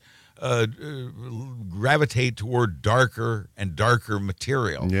tastes gravitate toward darker and darker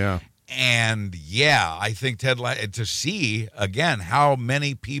material. Yeah. And yeah, I think to see again how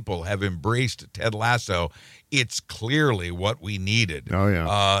many people have embraced Ted Lasso, it's clearly what we needed. Oh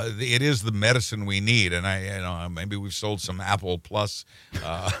yeah, it is the medicine we need. And maybe we've sold some Apple Plus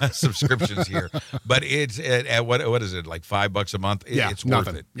subscriptions here, but it's at what is it, like $5 a month? It's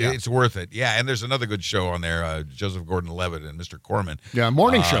worth it. Yeah. It's worth it. Yeah, and there's another good show on there, Joseph Gordon-Levitt and Mr. Corman. Yeah,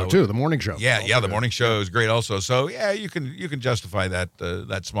 morning show too. The morning show. Yeah, the morning show is great also. So yeah, you can justify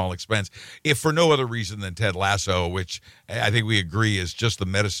that small expense, if for no other reason than Ted Lasso, which I think we agree is just the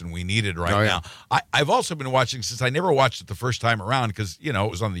medicine we needed now. I've also been watching, since I never watched it the first time around because it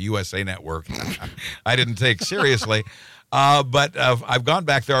was on the USA Network. I didn't take seriously, but I've gone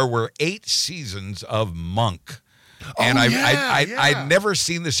back. There were 8 seasons of Monk. And I'd never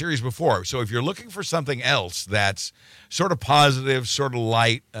seen the series before. So if you're looking for something else that's sort of positive, sort of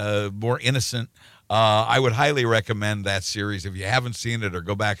light, more innocent, I would highly recommend that series. If you haven't seen it, or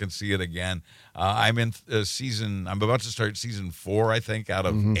go back and see it again. I'm in I'm about to start season 4, I think, out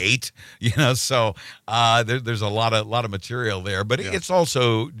of 8. So there's a lot of material there, but it's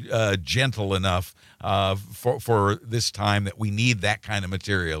also gentle enough for this time that we need that kind of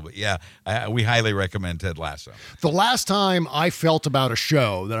material. But we highly recommend Ted Lasso. The last time I felt about a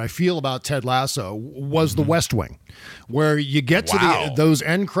show that I feel about Ted Lasso was The West Wing, where you get to those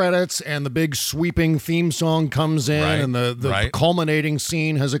end credits and the big sweeping theme song comes in, and the culminating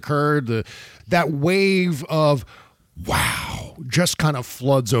scene has occurred. That wave of wow just kind of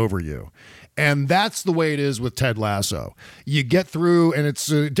floods over you. And that's the way it is with Ted Lasso. You get through, and it's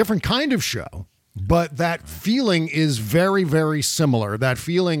a different kind of show, but that feeling is very, very similar. That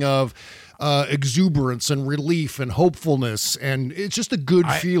feeling of exuberance and relief and hopefulness, and it's just a good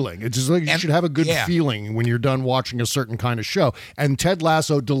feeling. It's just like you should have a good feeling when you're done watching a certain kind of show. And Ted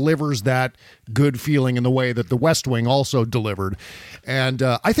Lasso delivers that good feeling in the way that The West Wing also delivered. And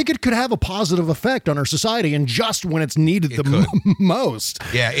I think it could have a positive effect on our society, and just when it's needed most.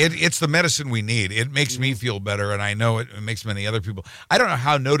 Yeah, it's the medicine we need. It makes me feel better, and I know it makes many other people. I don't know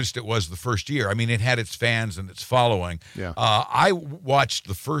how noticed it was the first year. I mean, it had its fans and its following. Yeah. I watched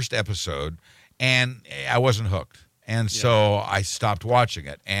the first episode, and I wasn't hooked. And so I stopped watching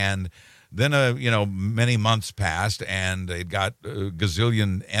it. And then, many months passed, and it got a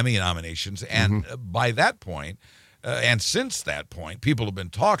gazillion Emmy nominations. And by that point, and since that point, people have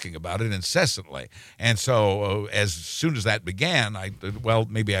been talking about it incessantly. And so as soon as that began,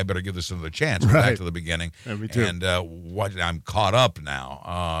 maybe I better give this another chance. Back to the beginning. Yeah, me too. And I'm caught up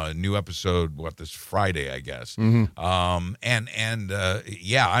now. New episode, this Friday, I guess. I'm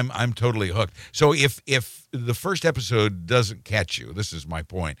totally hooked. So if the first episode doesn't catch you, this is my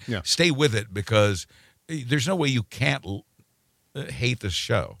point, stay with it, because there's no way you can't hate this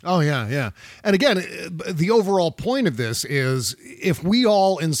show. Oh, yeah. And again, the overall point of this is, if we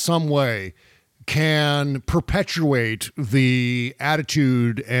all in some way can perpetuate the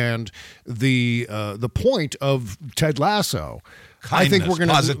attitude and the point of Ted Lasso, kindness, I think we're going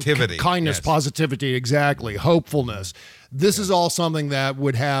to positivity. Kindness, positivity, exactly. Hopefulness. this is all something that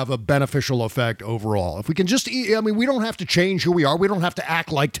would have a beneficial effect overall. If we can just, we don't have to change who we are. We don't have to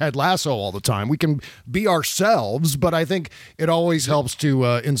act like Ted Lasso all the time. We can be ourselves, but I think it always helps to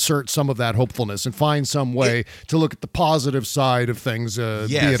insert some of that hopefulness and find some way to look at the positive side of things,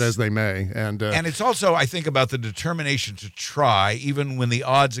 be it as they may. And it's also, I think, about the determination to try, even when the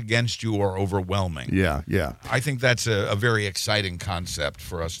odds against you are overwhelming. Yeah. I think that's a very exciting concept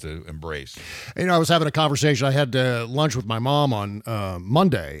for us to embrace. I was having a conversation. I had lunch with my mom on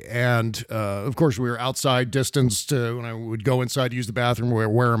Monday, and of course we were outside, distanced. When I would go inside to use the bathroom,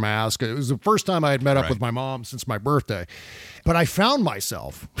 wear a mask. It was the first time I had met up with my mom since my birthday, but I found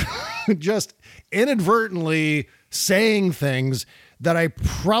myself just inadvertently saying things that I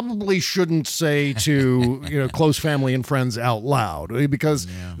probably shouldn't say to close family and friends out loud, because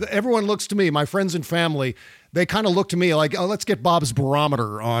everyone looks to me, my friends and family, they kind of look to me like, oh, let's get Bob's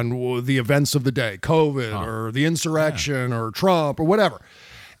barometer on the events of the day, COVID or the insurrection or Trump or whatever.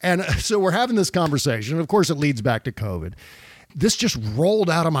 And so we're having this conversation. Of course, it leads back to COVID. This just rolled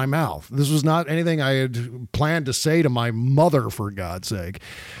out of my mouth. This was not anything I had planned to say to my mother, for God's sake.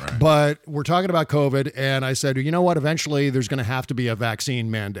 Right. But we're talking about COVID, and I said, you know what? Eventually, there's going to have to be a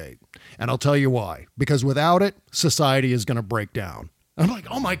vaccine mandate. And I'll tell you why. Because without it, society is going to break down. I'm like,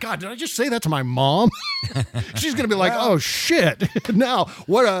 oh my God, did I just say that to my mom? She's going to be like, oh shit. Now,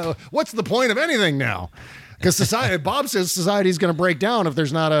 what's the point of anything now? Because Bob says society is going to break down if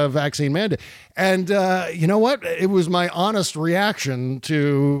there's not a vaccine mandate. And you know what? It was my honest reaction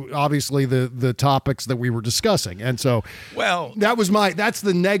to obviously the topics that we were discussing. And so that's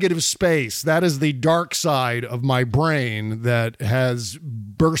the negative space. That is the dark side of my brain that has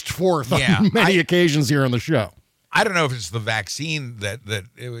burst forth on many occasions here on the show. I don't know if it's the vaccine that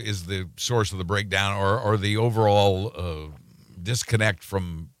is the source of the breakdown or the overall disconnect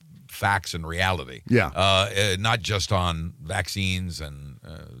from facts and reality. Yeah. Not just on vaccines and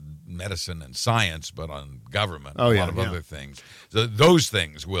medicine and science, but on government, a lot of other things. So those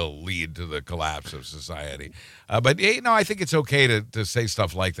things will lead to the collapse of society. But I think it's okay to say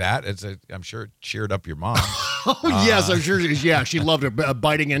stuff like that. I'm sure it cheered up your mom. Yes, I'm sure. She loved it,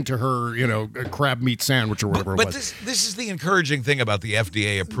 biting into her, crab meat sandwich or whatever it was. But this is the encouraging thing about the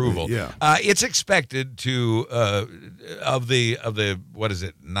FDA approval. It's expected to of the what is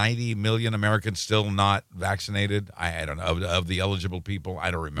it, 90 million Americans still not vaccinated. I don't know of the eligible people.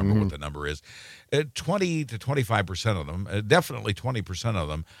 I don't remember what the number is. 20 to 25% of them, definitely 20% of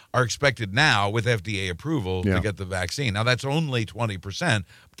them, are expected now with FDA approval to get the vaccine. Now, that's only 20%,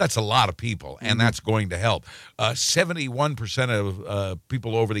 but that's a lot of people, and that's going to help. 71% of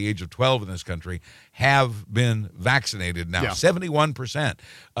people over the age of 12 in this country have been vaccinated now.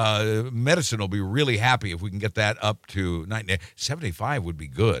 71%. Medicine will be really happy if we can get that up to 90. 75 would be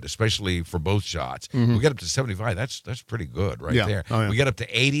good, especially for both shots. We get up to 75, that's pretty good right there. We get up to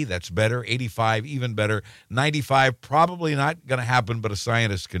 80, that's better. 85, even better. 95, probably not going to happen, but a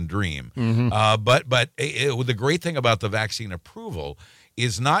scientist can dream. But the great thing about the vaccine approval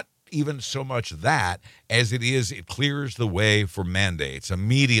is not even so much that as it clears the way for mandates.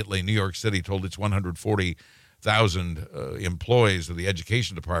 Immediately, New York City told its 140,000 employees of the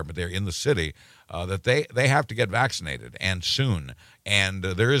education department there in the city that they have to get vaccinated, and soon. And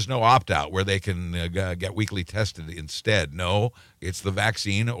there is no opt-out where they can get weekly tested instead. No, it's the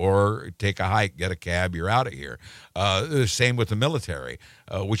vaccine or take a hike, get a cab, you're out of here. Same with the military,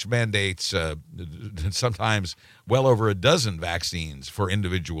 which mandates sometimes well over a dozen vaccines for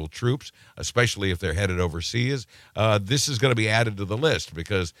individual troops, especially if they're headed overseas. This is going to be added to the list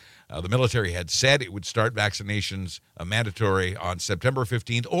because the military had said it would start vaccinations mandatory on September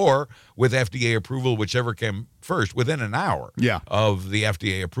 15th or with FDA approval, whichever came first, within an hour of the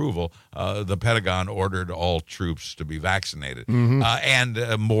FDA approval, the Pentagon ordered all troops to be vaccinated.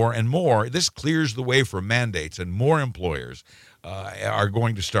 And more and more, this clears the way for mandates, and more employers are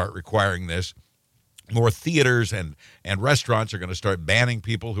going to start requiring this. More theaters and restaurants are going to start banning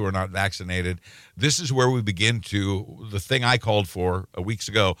people who are not vaccinated. This is where we begin to, the thing I called for weeks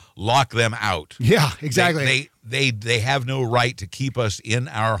ago, lock them out. Yeah, exactly. They have no right to keep us in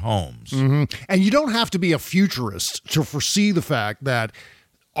our homes. And you don't have to be a futurist to foresee the fact that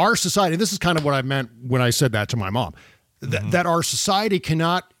our society, this is kind of what I meant when I said that to my mom, that our society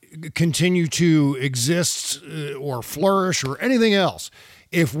cannot continue to exist or flourish or anything else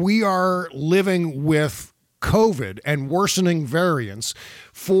if we are living with COVID and worsening variants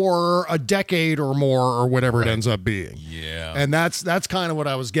for a decade or more, or whatever it ends up being. Yeah. And that's kind of what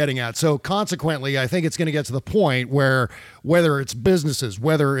I was getting at. So consequently, I think it's going to get to the point where whether it's businesses,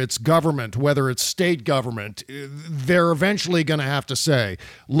 whether it's government, whether it's state government, they're eventually going to have to say,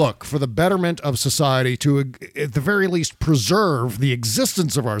 look, for the betterment of society, to at the very least preserve the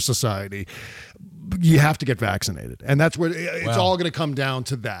existence of our society, you have to get vaccinated. And that's where it's all going to come down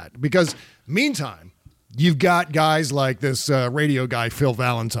to that. Because meantime, you've got guys like this radio guy, Phil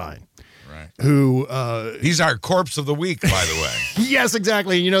Valentine. Right. Who he's our corpse of the week, by the way. Yes,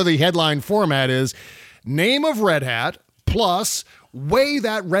 exactly. You know, the headline format is name of Red Hat plus way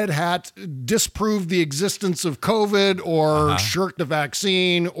that Red Hat disproved the existence of COVID or shirked the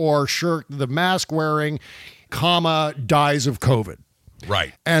vaccine or shirked the mask wearing, comma, dies of COVID.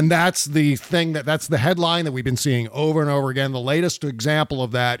 Right. And that's the thing that's the headline that we've been seeing over and over again. The latest example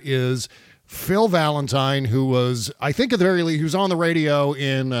of that is Phil Valentine, who was, I think at the very least, he was on the radio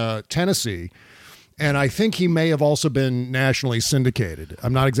in Tennessee, and I think he may have also been nationally syndicated.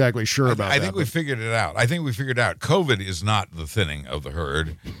 I'm not exactly sure about that. I think we figured it out. COVID is not the thinning of the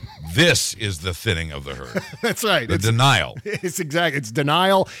herd. This is the thinning of the herd. That's right. The denial. It's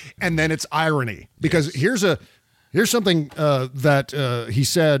denial, and then it's irony. Because here's something that he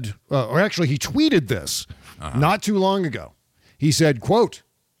said, or actually he tweeted this not too long ago. He said, quote,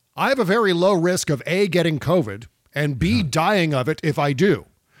 I have a very low risk of A, getting COVID, and B, dying of it if I do.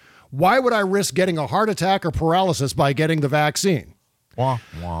 Why would I risk getting a heart attack or paralysis by getting the vaccine? Wah,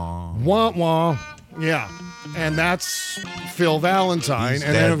 wah. Wah, wah. Yeah. And that's Phil Valentine. He's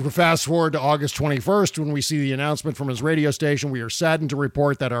and dead. then fast forward to August 21st when we see the announcement from his radio station. We are saddened to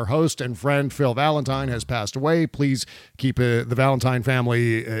report that our host and friend Phil Valentine has passed away. Please keep the Valentine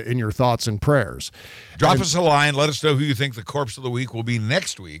family in your thoughts and prayers. Drop us a line. Let us know who you think the corpse of the week will be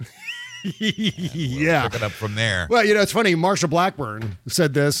next week. Yeah. Pick it up from there. Well, you know, it's funny. Marsha Blackburn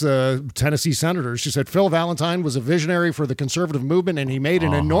said this, Tennessee senator. She said, Phil Valentine was a visionary for the conservative movement, and he made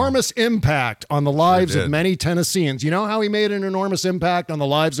an enormous impact on the lives of many Tennesseans. You know how he made an enormous impact on the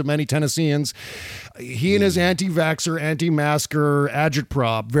lives of many Tennesseans? He and his anti-vaxxer, anti-masker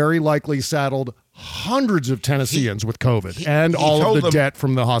agitprop very likely saddled hundreds of Tennesseans with COVID and all of the debt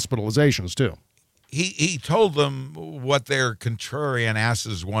from the hospitalizations, too. He told them what their contrarian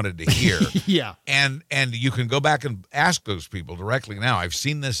asses wanted to hear. Yeah. And you can go back and ask those people directly now. I've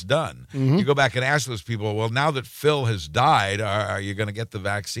seen this done. You go back and ask those people, well, now that Phil has died, are you going to get the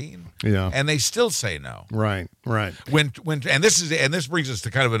vaccine? Yeah. And they still say no. Right. And this brings us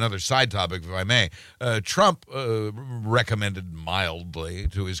to kind of another side topic, if I may. Trump recommended mildly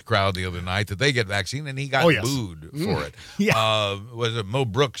to his crowd the other night that they get vaccine, and he got booed for it. Yeah. Was it Mo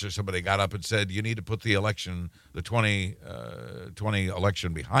Brooks or somebody got up and said, you need to put the 2020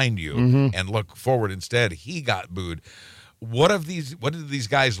 election behind you and look forward instead. He got booed. What did these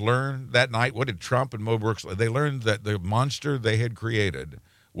guys learn that night? What did Trump and Mo Brooks? They learned that the monster they had created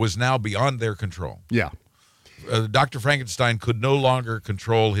was now beyond their control. Yeah. Dr. Frankenstein could no longer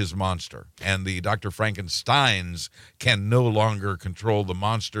control his monster, and the Dr. Frankensteins can no longer control the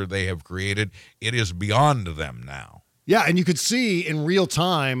monster they have created. It is beyond them now. Yeah, and you could see in real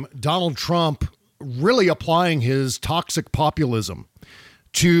time Donald Trump really applying his toxic populism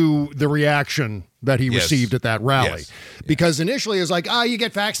to the reaction that he received at that rally. Yes. Because initially it was like, oh, you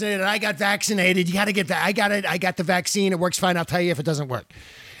get vaccinated. I got vaccinated. You got to get that. I got it. I got the vaccine. It works fine. I'll tell you if it doesn't work.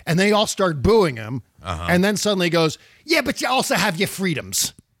 And they all start booing him. And then suddenly he goes, yeah, but you also have your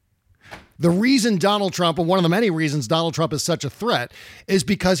freedoms. The reason Donald Trump, and one of the many reasons Donald Trump is such a threat, is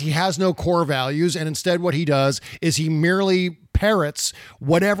because he has no core values. And instead what he does is he merely parrots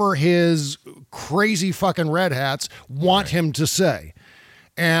whatever his crazy fucking red hats want him to say.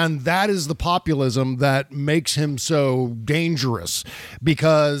 And that is the populism that makes him so dangerous,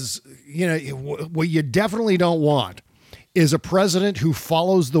 because, you know, what you definitely don't want is a president who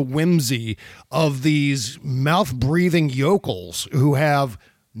follows the whimsy of these mouth-breathing yokels who have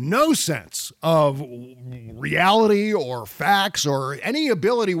no sense of reality or facts or any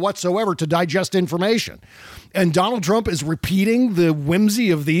ability whatsoever to digest information. And Donald Trump is repeating the whimsy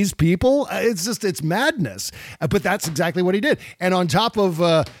of these people. It's madness. But that's exactly what he did. And on top of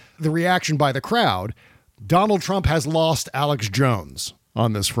the reaction by the crowd, Donald Trump has lost Alex Jones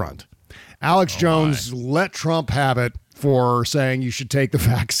on this front. Alex Jones let Trump have it for saying you should take the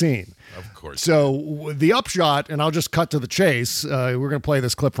vaccine. Of course. So the upshot, and I'll just cut to the chase. We're going to play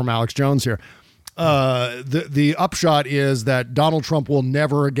this clip from Alex Jones here. The upshot is that Donald Trump will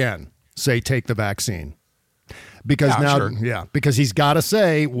never again say take the vaccine. Because because he's got to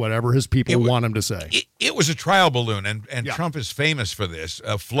say whatever his people want him to say. It was a trial balloon, and Yeah. Trump is famous for this,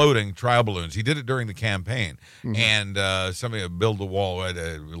 floating trial balloons. He did it during the campaign, and somebody would build a wall,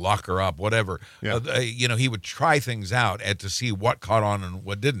 lock her up, whatever. Yeah. He would try things out to see what caught on and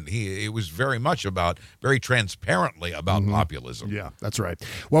what didn't. It was very much very transparently about populism. Yeah, that's right.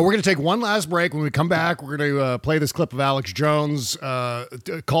 Well, we're going to take one last break. When we come back, we're going to play this clip of Alex Jones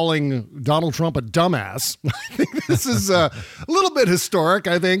calling Donald Trump a dumbass. I think this is a little bit historic.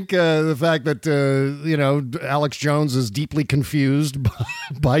 I think the fact that, Alex Jones is deeply confused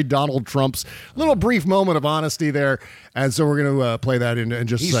by Donald Trump's little brief moment of honesty there. And so we're going to play that in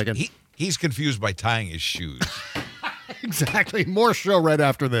just a second. He's confused by tying his shoes. Exactly. More show right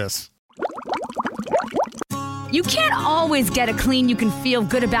after this. You can't always get a clean you can feel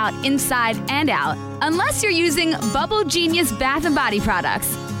good about inside and out unless you're using Bubble Genius Bath and Body products.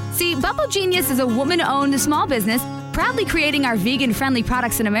 See, Bubble Genius is a woman-owned small business proudly creating our vegan-friendly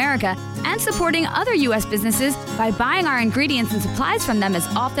products in America and supporting other U.S. businesses by buying our ingredients and supplies from them as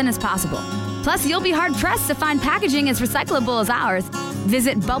often as possible. Plus, you'll be hard-pressed to find packaging as recyclable as ours.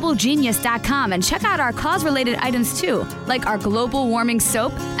 Visit BubbleGenius.com and check out our cause-related items too, like our global warming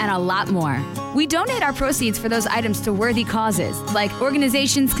soap and a lot more. We donate our proceeds for those items to worthy causes, like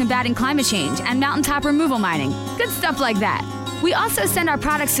organizations combating climate change and mountaintop removal mining. Good stuff like that. We also send our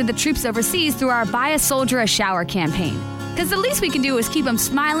products to the troops overseas through our Buy a Soldier a Shower campaign. Because the least we can do is keep them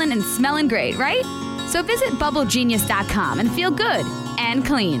smiling and smelling great, right? So visit BubbleGenius.com and feel good and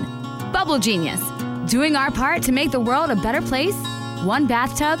clean. Bubble Genius, doing our part to make the world a better place, one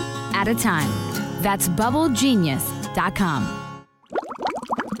bathtub at a time. That's BubbleGenius.com.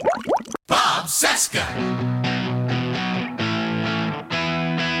 Bob Cesca.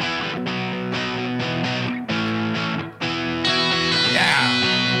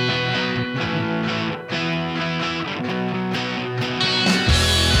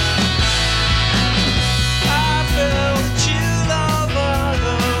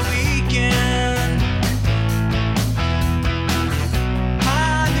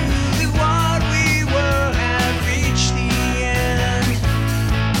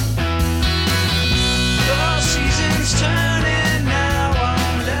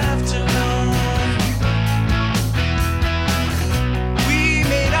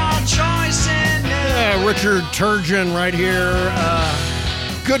 Richard Turgeon right here.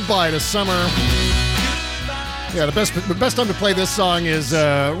 Goodbye to summer. Yeah, the best time to play this song is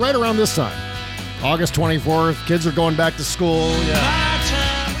right around this time. August 24th. Kids are going back to school.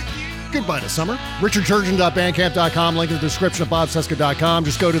 Yeah. Goodbye to summer. RichardTurgeon.bandcamp.com. Link in the description at BobCesca.com.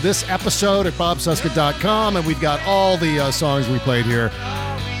 Just go to this episode at BobCesca.com, and we've got all the songs we played here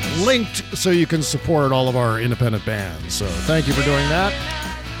linked so you can support all of our independent bands. So thank you for doing that.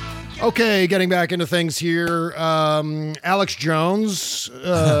 Okay, getting back into things here. Alex Jones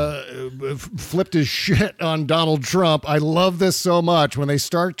flipped his shit on Donald Trump. I love this so much. When they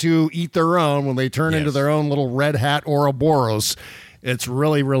start to eat their own, when they turn into their own little red hat Ouroboros, it's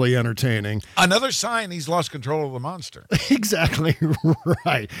really, really entertaining. Another sign he's lost control of the monster. Exactly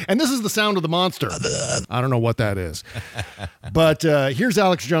right. And this is the sound of the monster. I don't know what that is. But here's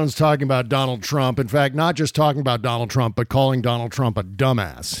Alex Jones talking about Donald Trump. In fact, not just talking about Donald Trump, but calling Donald Trump a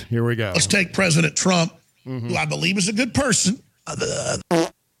dumbass. Here we go. Let's take President Trump, who I believe is a good person,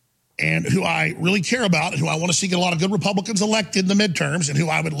 and who I really care about, and who I want to see get a lot of good Republicans elected in the midterms, and who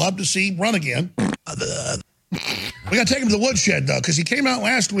I would love to see run again. We got to take him to the woodshed, though, because he came out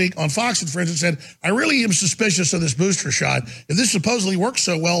last week on Fox and Friends and said, I really am suspicious of this booster shot. If this supposedly works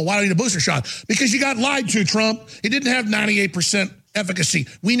so well, why do I need a booster shot? Because you got lied to, Trump. It didn't have 98% efficacy.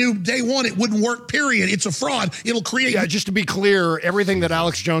 We knew day one it wouldn't work, period. It's a fraud. It'll create... Yeah, just to be clear, everything that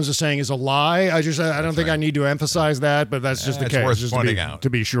Alex Jones is saying is a lie. I don't think I need to emphasize that, but that's just the case. Worth just pointing out. To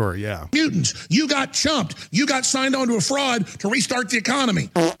be sure, yeah. Mutants. You got chumped. You got signed on to a fraud to restart the economy.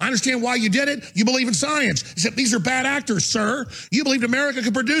 I understand why you did it. You believe in science. Except these are bad actors, sir. You believed America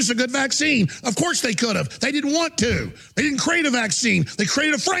could produce a good vaccine. Of course they could have. They didn't want to. They didn't create a vaccine. They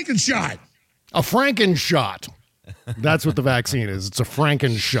created a Frankenshot. A Frankenshot. That's what the vaccine is. It's a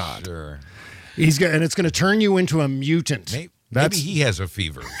Frankenshot. Sure. And it's going to turn you into a mutant. Maybe he has a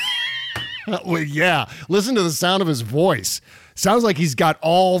fever. Well, yeah. Listen to the sound of his voice. Sounds like he's got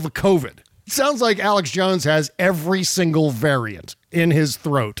all the COVID. Sounds like Alex Jones has every single variant in his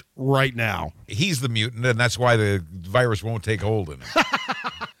throat right now. He's the mutant, and that's why the virus won't take hold in him.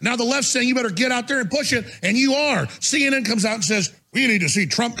 Now the left's saying you better get out there and push it, and you are. CNN comes out and says, we need to see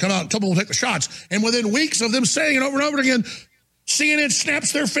Trump come out and tell people to take the shots. And within weeks of them saying it over and over again, CNN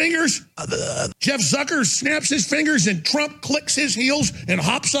snaps their fingers. Jeff Zucker snaps his fingers, and Trump clicks his heels and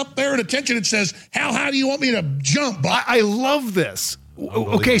hops up there at attention and says, how high do you want me to jump, Bob? I love this.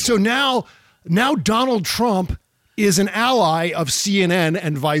 Okay, so now now Donald Trump is an ally of CNN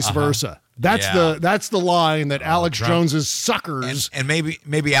and vice versa. That's the line that Alex Jones's suckers and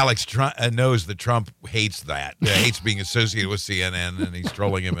maybe Alex knows that Trump hates that. Hates being associated with CNN, and he's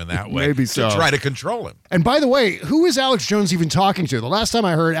trolling him in that way. Maybe so. To try to control him. And by the way, who is Alex Jones even talking to? The last time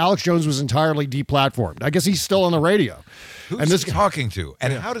I heard, Alex Jones was entirely deplatformed. I guess he's still on the radio. Who's he talking to?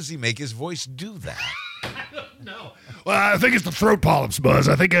 And how does he make his voice do that? No. Well, I think it's the throat polyps, Buzz.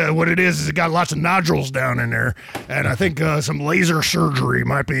 I think what it is it got lots of nodules down in there, and I think some laser surgery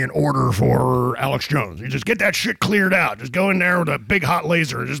might be in order for Alex Jones. You just get that shit cleared out. Just go in there with a big hot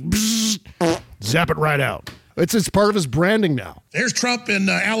laser and just zap it right out. It's part of his branding now. There's Trump in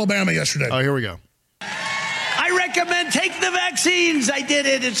Alabama yesterday. Oh, here we go. I recommend take the vaccines. I did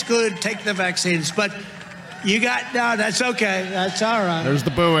it. It's good. Take the vaccines. But no, that's okay. That's all right. There's the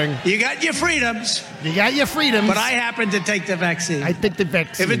booing. You got your freedoms. You got your freedoms. But I happen to take the vaccine. I take the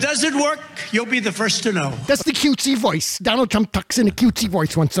vaccine. If it doesn't work, you'll be the first to know. That's the cutesy voice. Donald Trump talks in a cutesy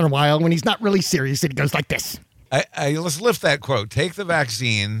voice once in a while when he's not really serious. It goes like this. Let's lift that quote. Take the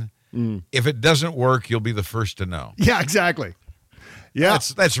vaccine. If it doesn't work, you'll be the first to know. Yeah, exactly. Yeah.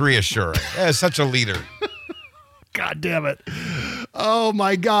 That's reassuring. Such a leader. God damn it. Oh,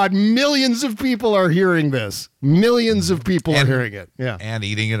 my God. Millions of people are hearing this. Millions of people are hearing it. Yeah. And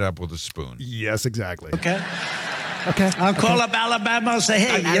eating it up with a spoon. Yes, exactly. Okay. Okay. I'll call up Alabama and say,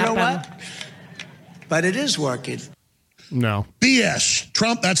 hey, you know what? But it is working. No. BS.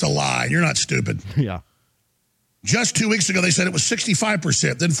 Trump, that's a lie. You're not stupid. Yeah. Just 2 weeks ago, they said it was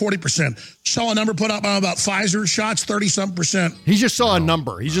 65%, then 40%. Saw a number put up about Pfizer shots, 30-something%. He just saw a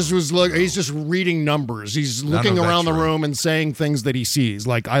number. He just he's just reading numbers. He's looking around the room and saying things that he sees,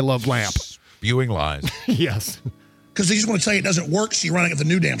 like I love lamp. Spewing lies. Yes. Because they just want to tell you it doesn't work, so you run it at the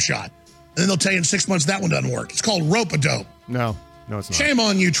new damn shot. And then they'll tell you in 6 months that one doesn't work. It's called rope-a-dope. No, it's not. Shame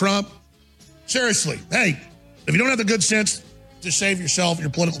on you, Trump. Seriously. Hey, if you don't have the good sense to save yourself and your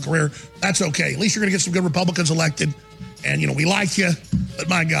political career, that's okay. At least you're going to get some good Republicans elected. And, we like you. But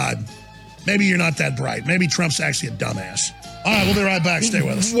my God, maybe you're not that bright. Maybe Trump's actually a dumbass. All right, we'll be right back. Stay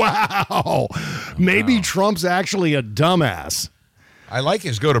with us. Wow. Maybe Trump's actually a dumbass. I like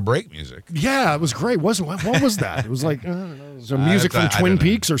his go to break music. Yeah, it was great. What was that? It was like some music from Twin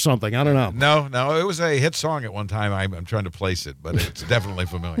Peaks or something. I don't know. No, it was a hit song at one time. I'm trying to place it, but it's definitely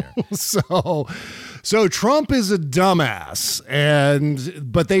familiar. So Trump is a dumbass,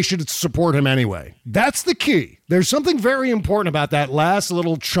 but they should support him anyway. That's the key. There's something very important about that last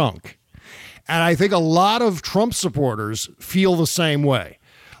little chunk. And I think a lot of Trump supporters feel the same way.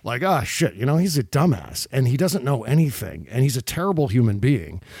 Like, shit, he's a dumbass and he doesn't know anything and he's a terrible human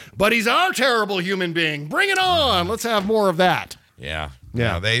being. But he's our terrible human being. Bring it on. Let's have more of that. Yeah.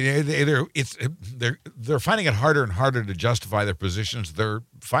 Yeah. They're finding it harder and harder to justify their positions. They're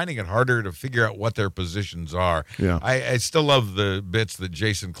finding it harder to figure out what their positions are. Yeah. I still love the bits that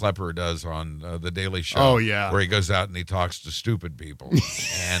Jason Klepper does on The Daily Show. Oh, yeah. Where he goes out and he talks to stupid people.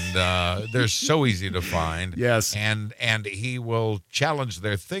 And they're so easy to find. Yes. And he will challenge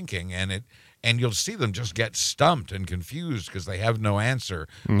their thinking, and you'll see them just get stumped and confused because they have no answer.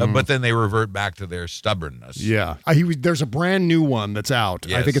 But then they revert back to their stubbornness. Yeah. There's a brand new one that's out.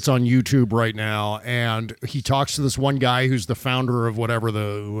 Yes. I think it's on YouTube right now. And he talks to this one guy who's the founder of whatever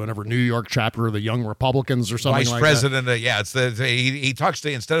New York chapter of the Young Republicans or something Vice like President, that. He talks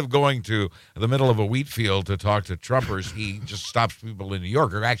to, instead of going to the middle of a wheat field to talk to Trumpers, he just stops people in New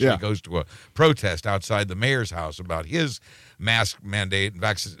York, or actually goes to a protest outside the mayor's house about his mask mandate,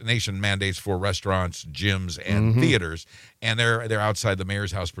 vaccination mandates for restaurants, gyms, and theaters. And they're outside the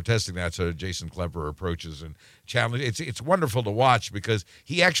mayor's house protesting that. So Jason Klepper approaches and challenges. It's wonderful to watch because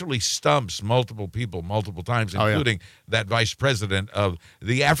he actually stumps multiple people multiple times, including that vice president of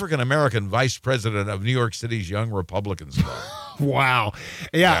the African-American vice president of New York City's Young Republicans Club. Wow.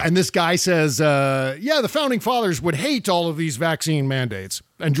 Yeah. And this guy says, the founding fathers would hate all of these vaccine mandates.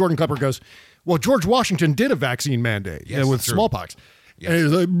 And Jordan Klepper goes, well, George Washington did a vaccine mandate with smallpox. Yes. And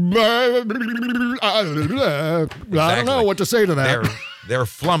he's like, I don't know what to say to that. They're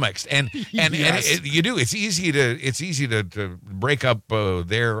flummoxed, and it's easy to break up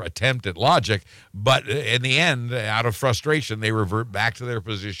their attempt at logic, but in the end, out of frustration, they revert back to their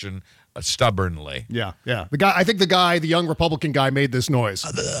position stubbornly. Yeah. The young Republican guy made this noise.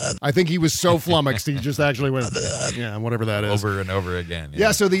 I think he was so flummoxed he just actually went, whatever that is. Over and over again.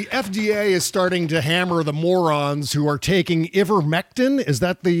 Yeah, so the FDA is starting to hammer the morons who are taking ivermectin. Is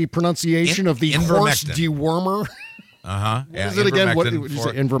that the pronunciation of the horse dewormer? Uh-huh. What is it again? What did you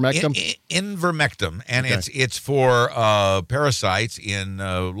say? Invermectin? Invermectin, and it's for parasites in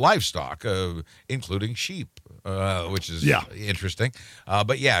livestock, including sheep. which is interesting.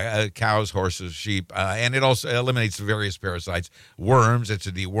 But cows, horses, sheep, and it also eliminates various parasites. Worms, it's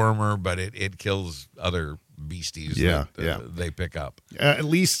a dewormer, but it kills other beasties that they pick up. At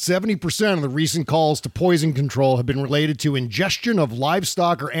least 70% of the recent calls to poison control have been related to ingestion of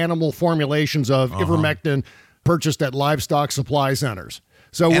livestock or animal formulations of ivermectin purchased at livestock supply centers.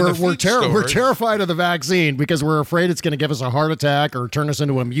 So we're terrified of the vaccine because we're afraid it's going to give us a heart attack or turn us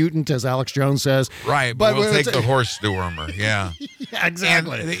into a mutant, as Alex Jones says. Right, but we'll take the horse dewormer. Yeah, yeah,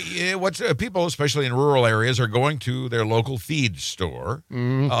 exactly. And what's people, especially in rural areas, are going to their local feed store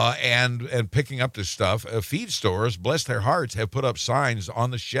and picking up this stuff. Feed stores, bless their hearts, have put up signs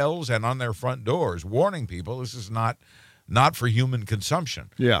on the shelves and on their front doors warning people this is not for human consumption.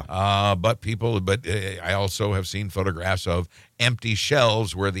 Yeah. But I also have seen photographs of empty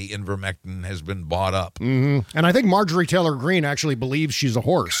shelves where the ivermectin has been bought up. Mm-hmm. And I think Marjorie Taylor Greene actually believes she's a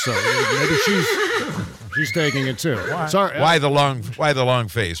horse, so maybe she's taking it too. Why the long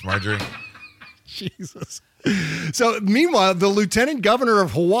face, Marjorie? Jesus. So meanwhile, the lieutenant governor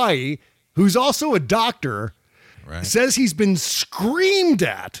of Hawaii, who's also a doctor, says he's been screamed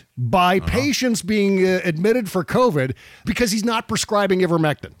at by patients being admitted for COVID because he's not prescribing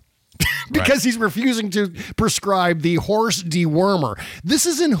ivermectin. Because he's refusing to prescribe the horse dewormer. This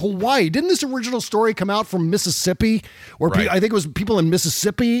is in Hawaii. Didn't this original story come out from Mississippi? Where I think it was people in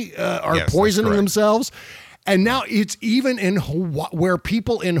Mississippi are poisoning themselves. And now it's even in Hawaii, where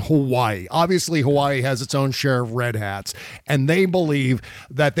people in Hawaii, obviously Hawaii has its own share of red hats, and they believe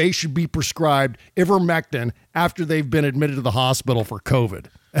that they should be prescribed ivermectin after they've been admitted to the hospital for COVID.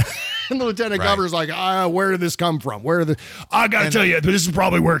 And the lieutenant governor's like, where did this come from? I got to tell you, this is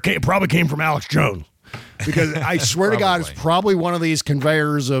probably where it probably came from Alex Jones. Because I swear to God, it's probably one of these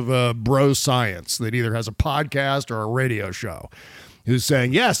conveyors of bro science that either has a podcast or a radio show. Who's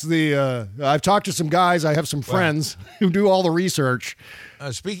saying, yes, I've talked to some guys, I have some friends who do all the research.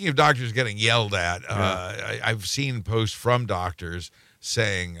 Speaking of doctors getting yelled at, I've seen posts from doctors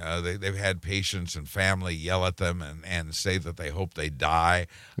saying they've had patients and family yell at them and say that they hope they die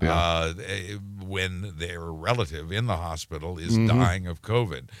when their relative in the hospital is dying of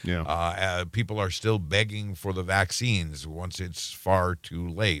COVID. Yeah. People are still begging for the vaccines once it's far too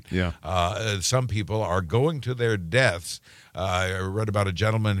late. Yeah. Some people are going to their deaths. I read about a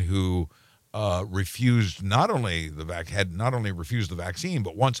gentleman who refused not only refused the vaccine,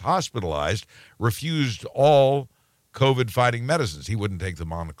 but once hospitalized, refused all COVID-fighting medicines. He wouldn't take the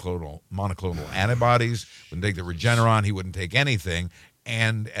monoclonal antibodies, wouldn't take the Regeneron, he wouldn't take anything,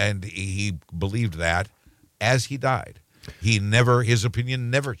 and he believed that as he died. His opinion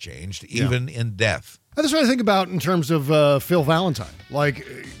never changed, even in death. That's what I think about in terms of Phil Valentine. Like,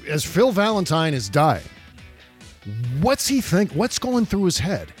 as Phil Valentine is dying, what's he think? What's going through his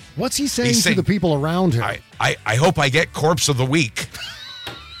head? What's he saying to the people around him? I hope I get Corpse of the Week.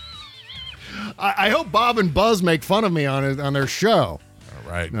 I hope Bob and Buzz make fun of me on their show.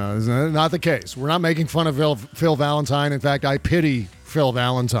 All right. No, it's not the case. We're not making fun of Phil Valentine. In fact, I pity Phil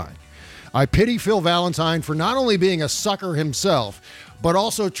Valentine. I pity Phil Valentine for not only being a sucker himself, but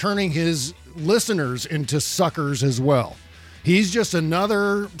also turning his listeners into suckers as well. He's just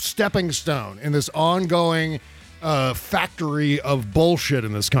another stepping stone in this ongoing factory of bullshit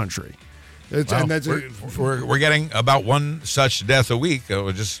in this country. We're getting about one such death a week.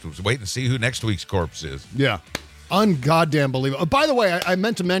 We'll just wait and see who next week's corpse is. Yeah. Ungoddamn believable. By the way, I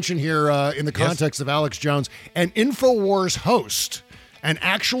meant to mention here in the context of Alex Jones, an InfoWars host, an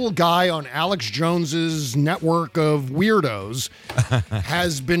actual guy on Alex Jones's network of weirdos,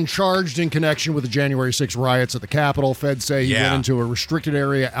 has been charged in connection with the January 6th riots at the Capitol. Feds say he went into a restricted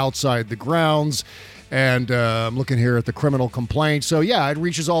area outside the grounds. And I'm looking here at the criminal complaint. So, it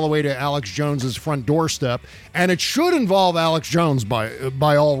reaches all the way to Alex Jones's front doorstep. And it should involve Alex Jones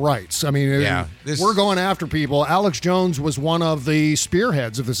by all rights. I mean, we're going after people. Alex Jones was one of the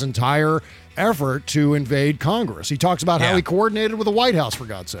spearheads of this entire effort to invade Congress. He talks about how he coordinated with the White House, for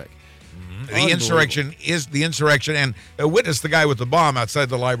God's sake. The insurrection is the insurrection, and witness the guy with the bomb outside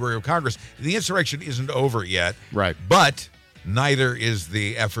the Library of Congress. The insurrection isn't over yet. Right. But neither is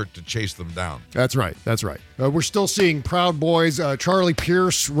the effort to chase them down. That's right. We're still seeing Proud Boys. Charlie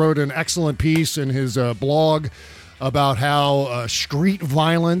Pierce wrote an excellent piece in his blog about how street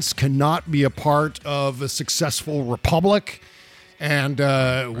violence cannot be a part of a successful republic. And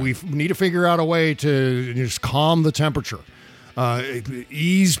we need to figure out a way to just calm the temperature.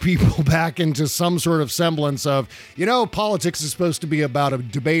 Ease people back into some sort of semblance of, politics is supposed to be about a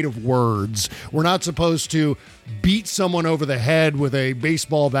debate of words. We're not supposed to beat someone over the head with a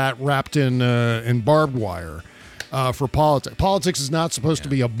baseball bat wrapped in barbed wire for politics. Politics is not supposed to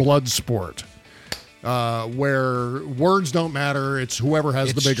be a blood sport. where words don't matter. It's whoever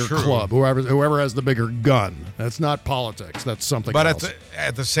has the It's bigger true. club, whoever has the bigger gun. That's not politics. That's something But else.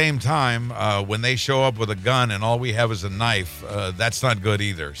 at the same time, when they show up with a gun and all we have is a knife, that's not good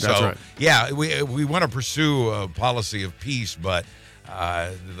either. So, That's right. yeah, we want to pursue a policy of peace, but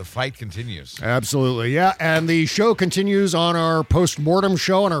the fight continues. Absolutely, yeah. And the show continues on our post-mortem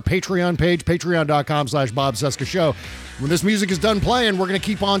show on our Patreon page, patreon.com/Bob Cesca Show. When this music is done playing, we're going to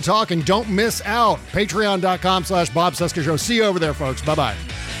keep on talking. Don't miss out. Patreon.com/Bob Cesca Show. See you over there, folks. Bye-bye.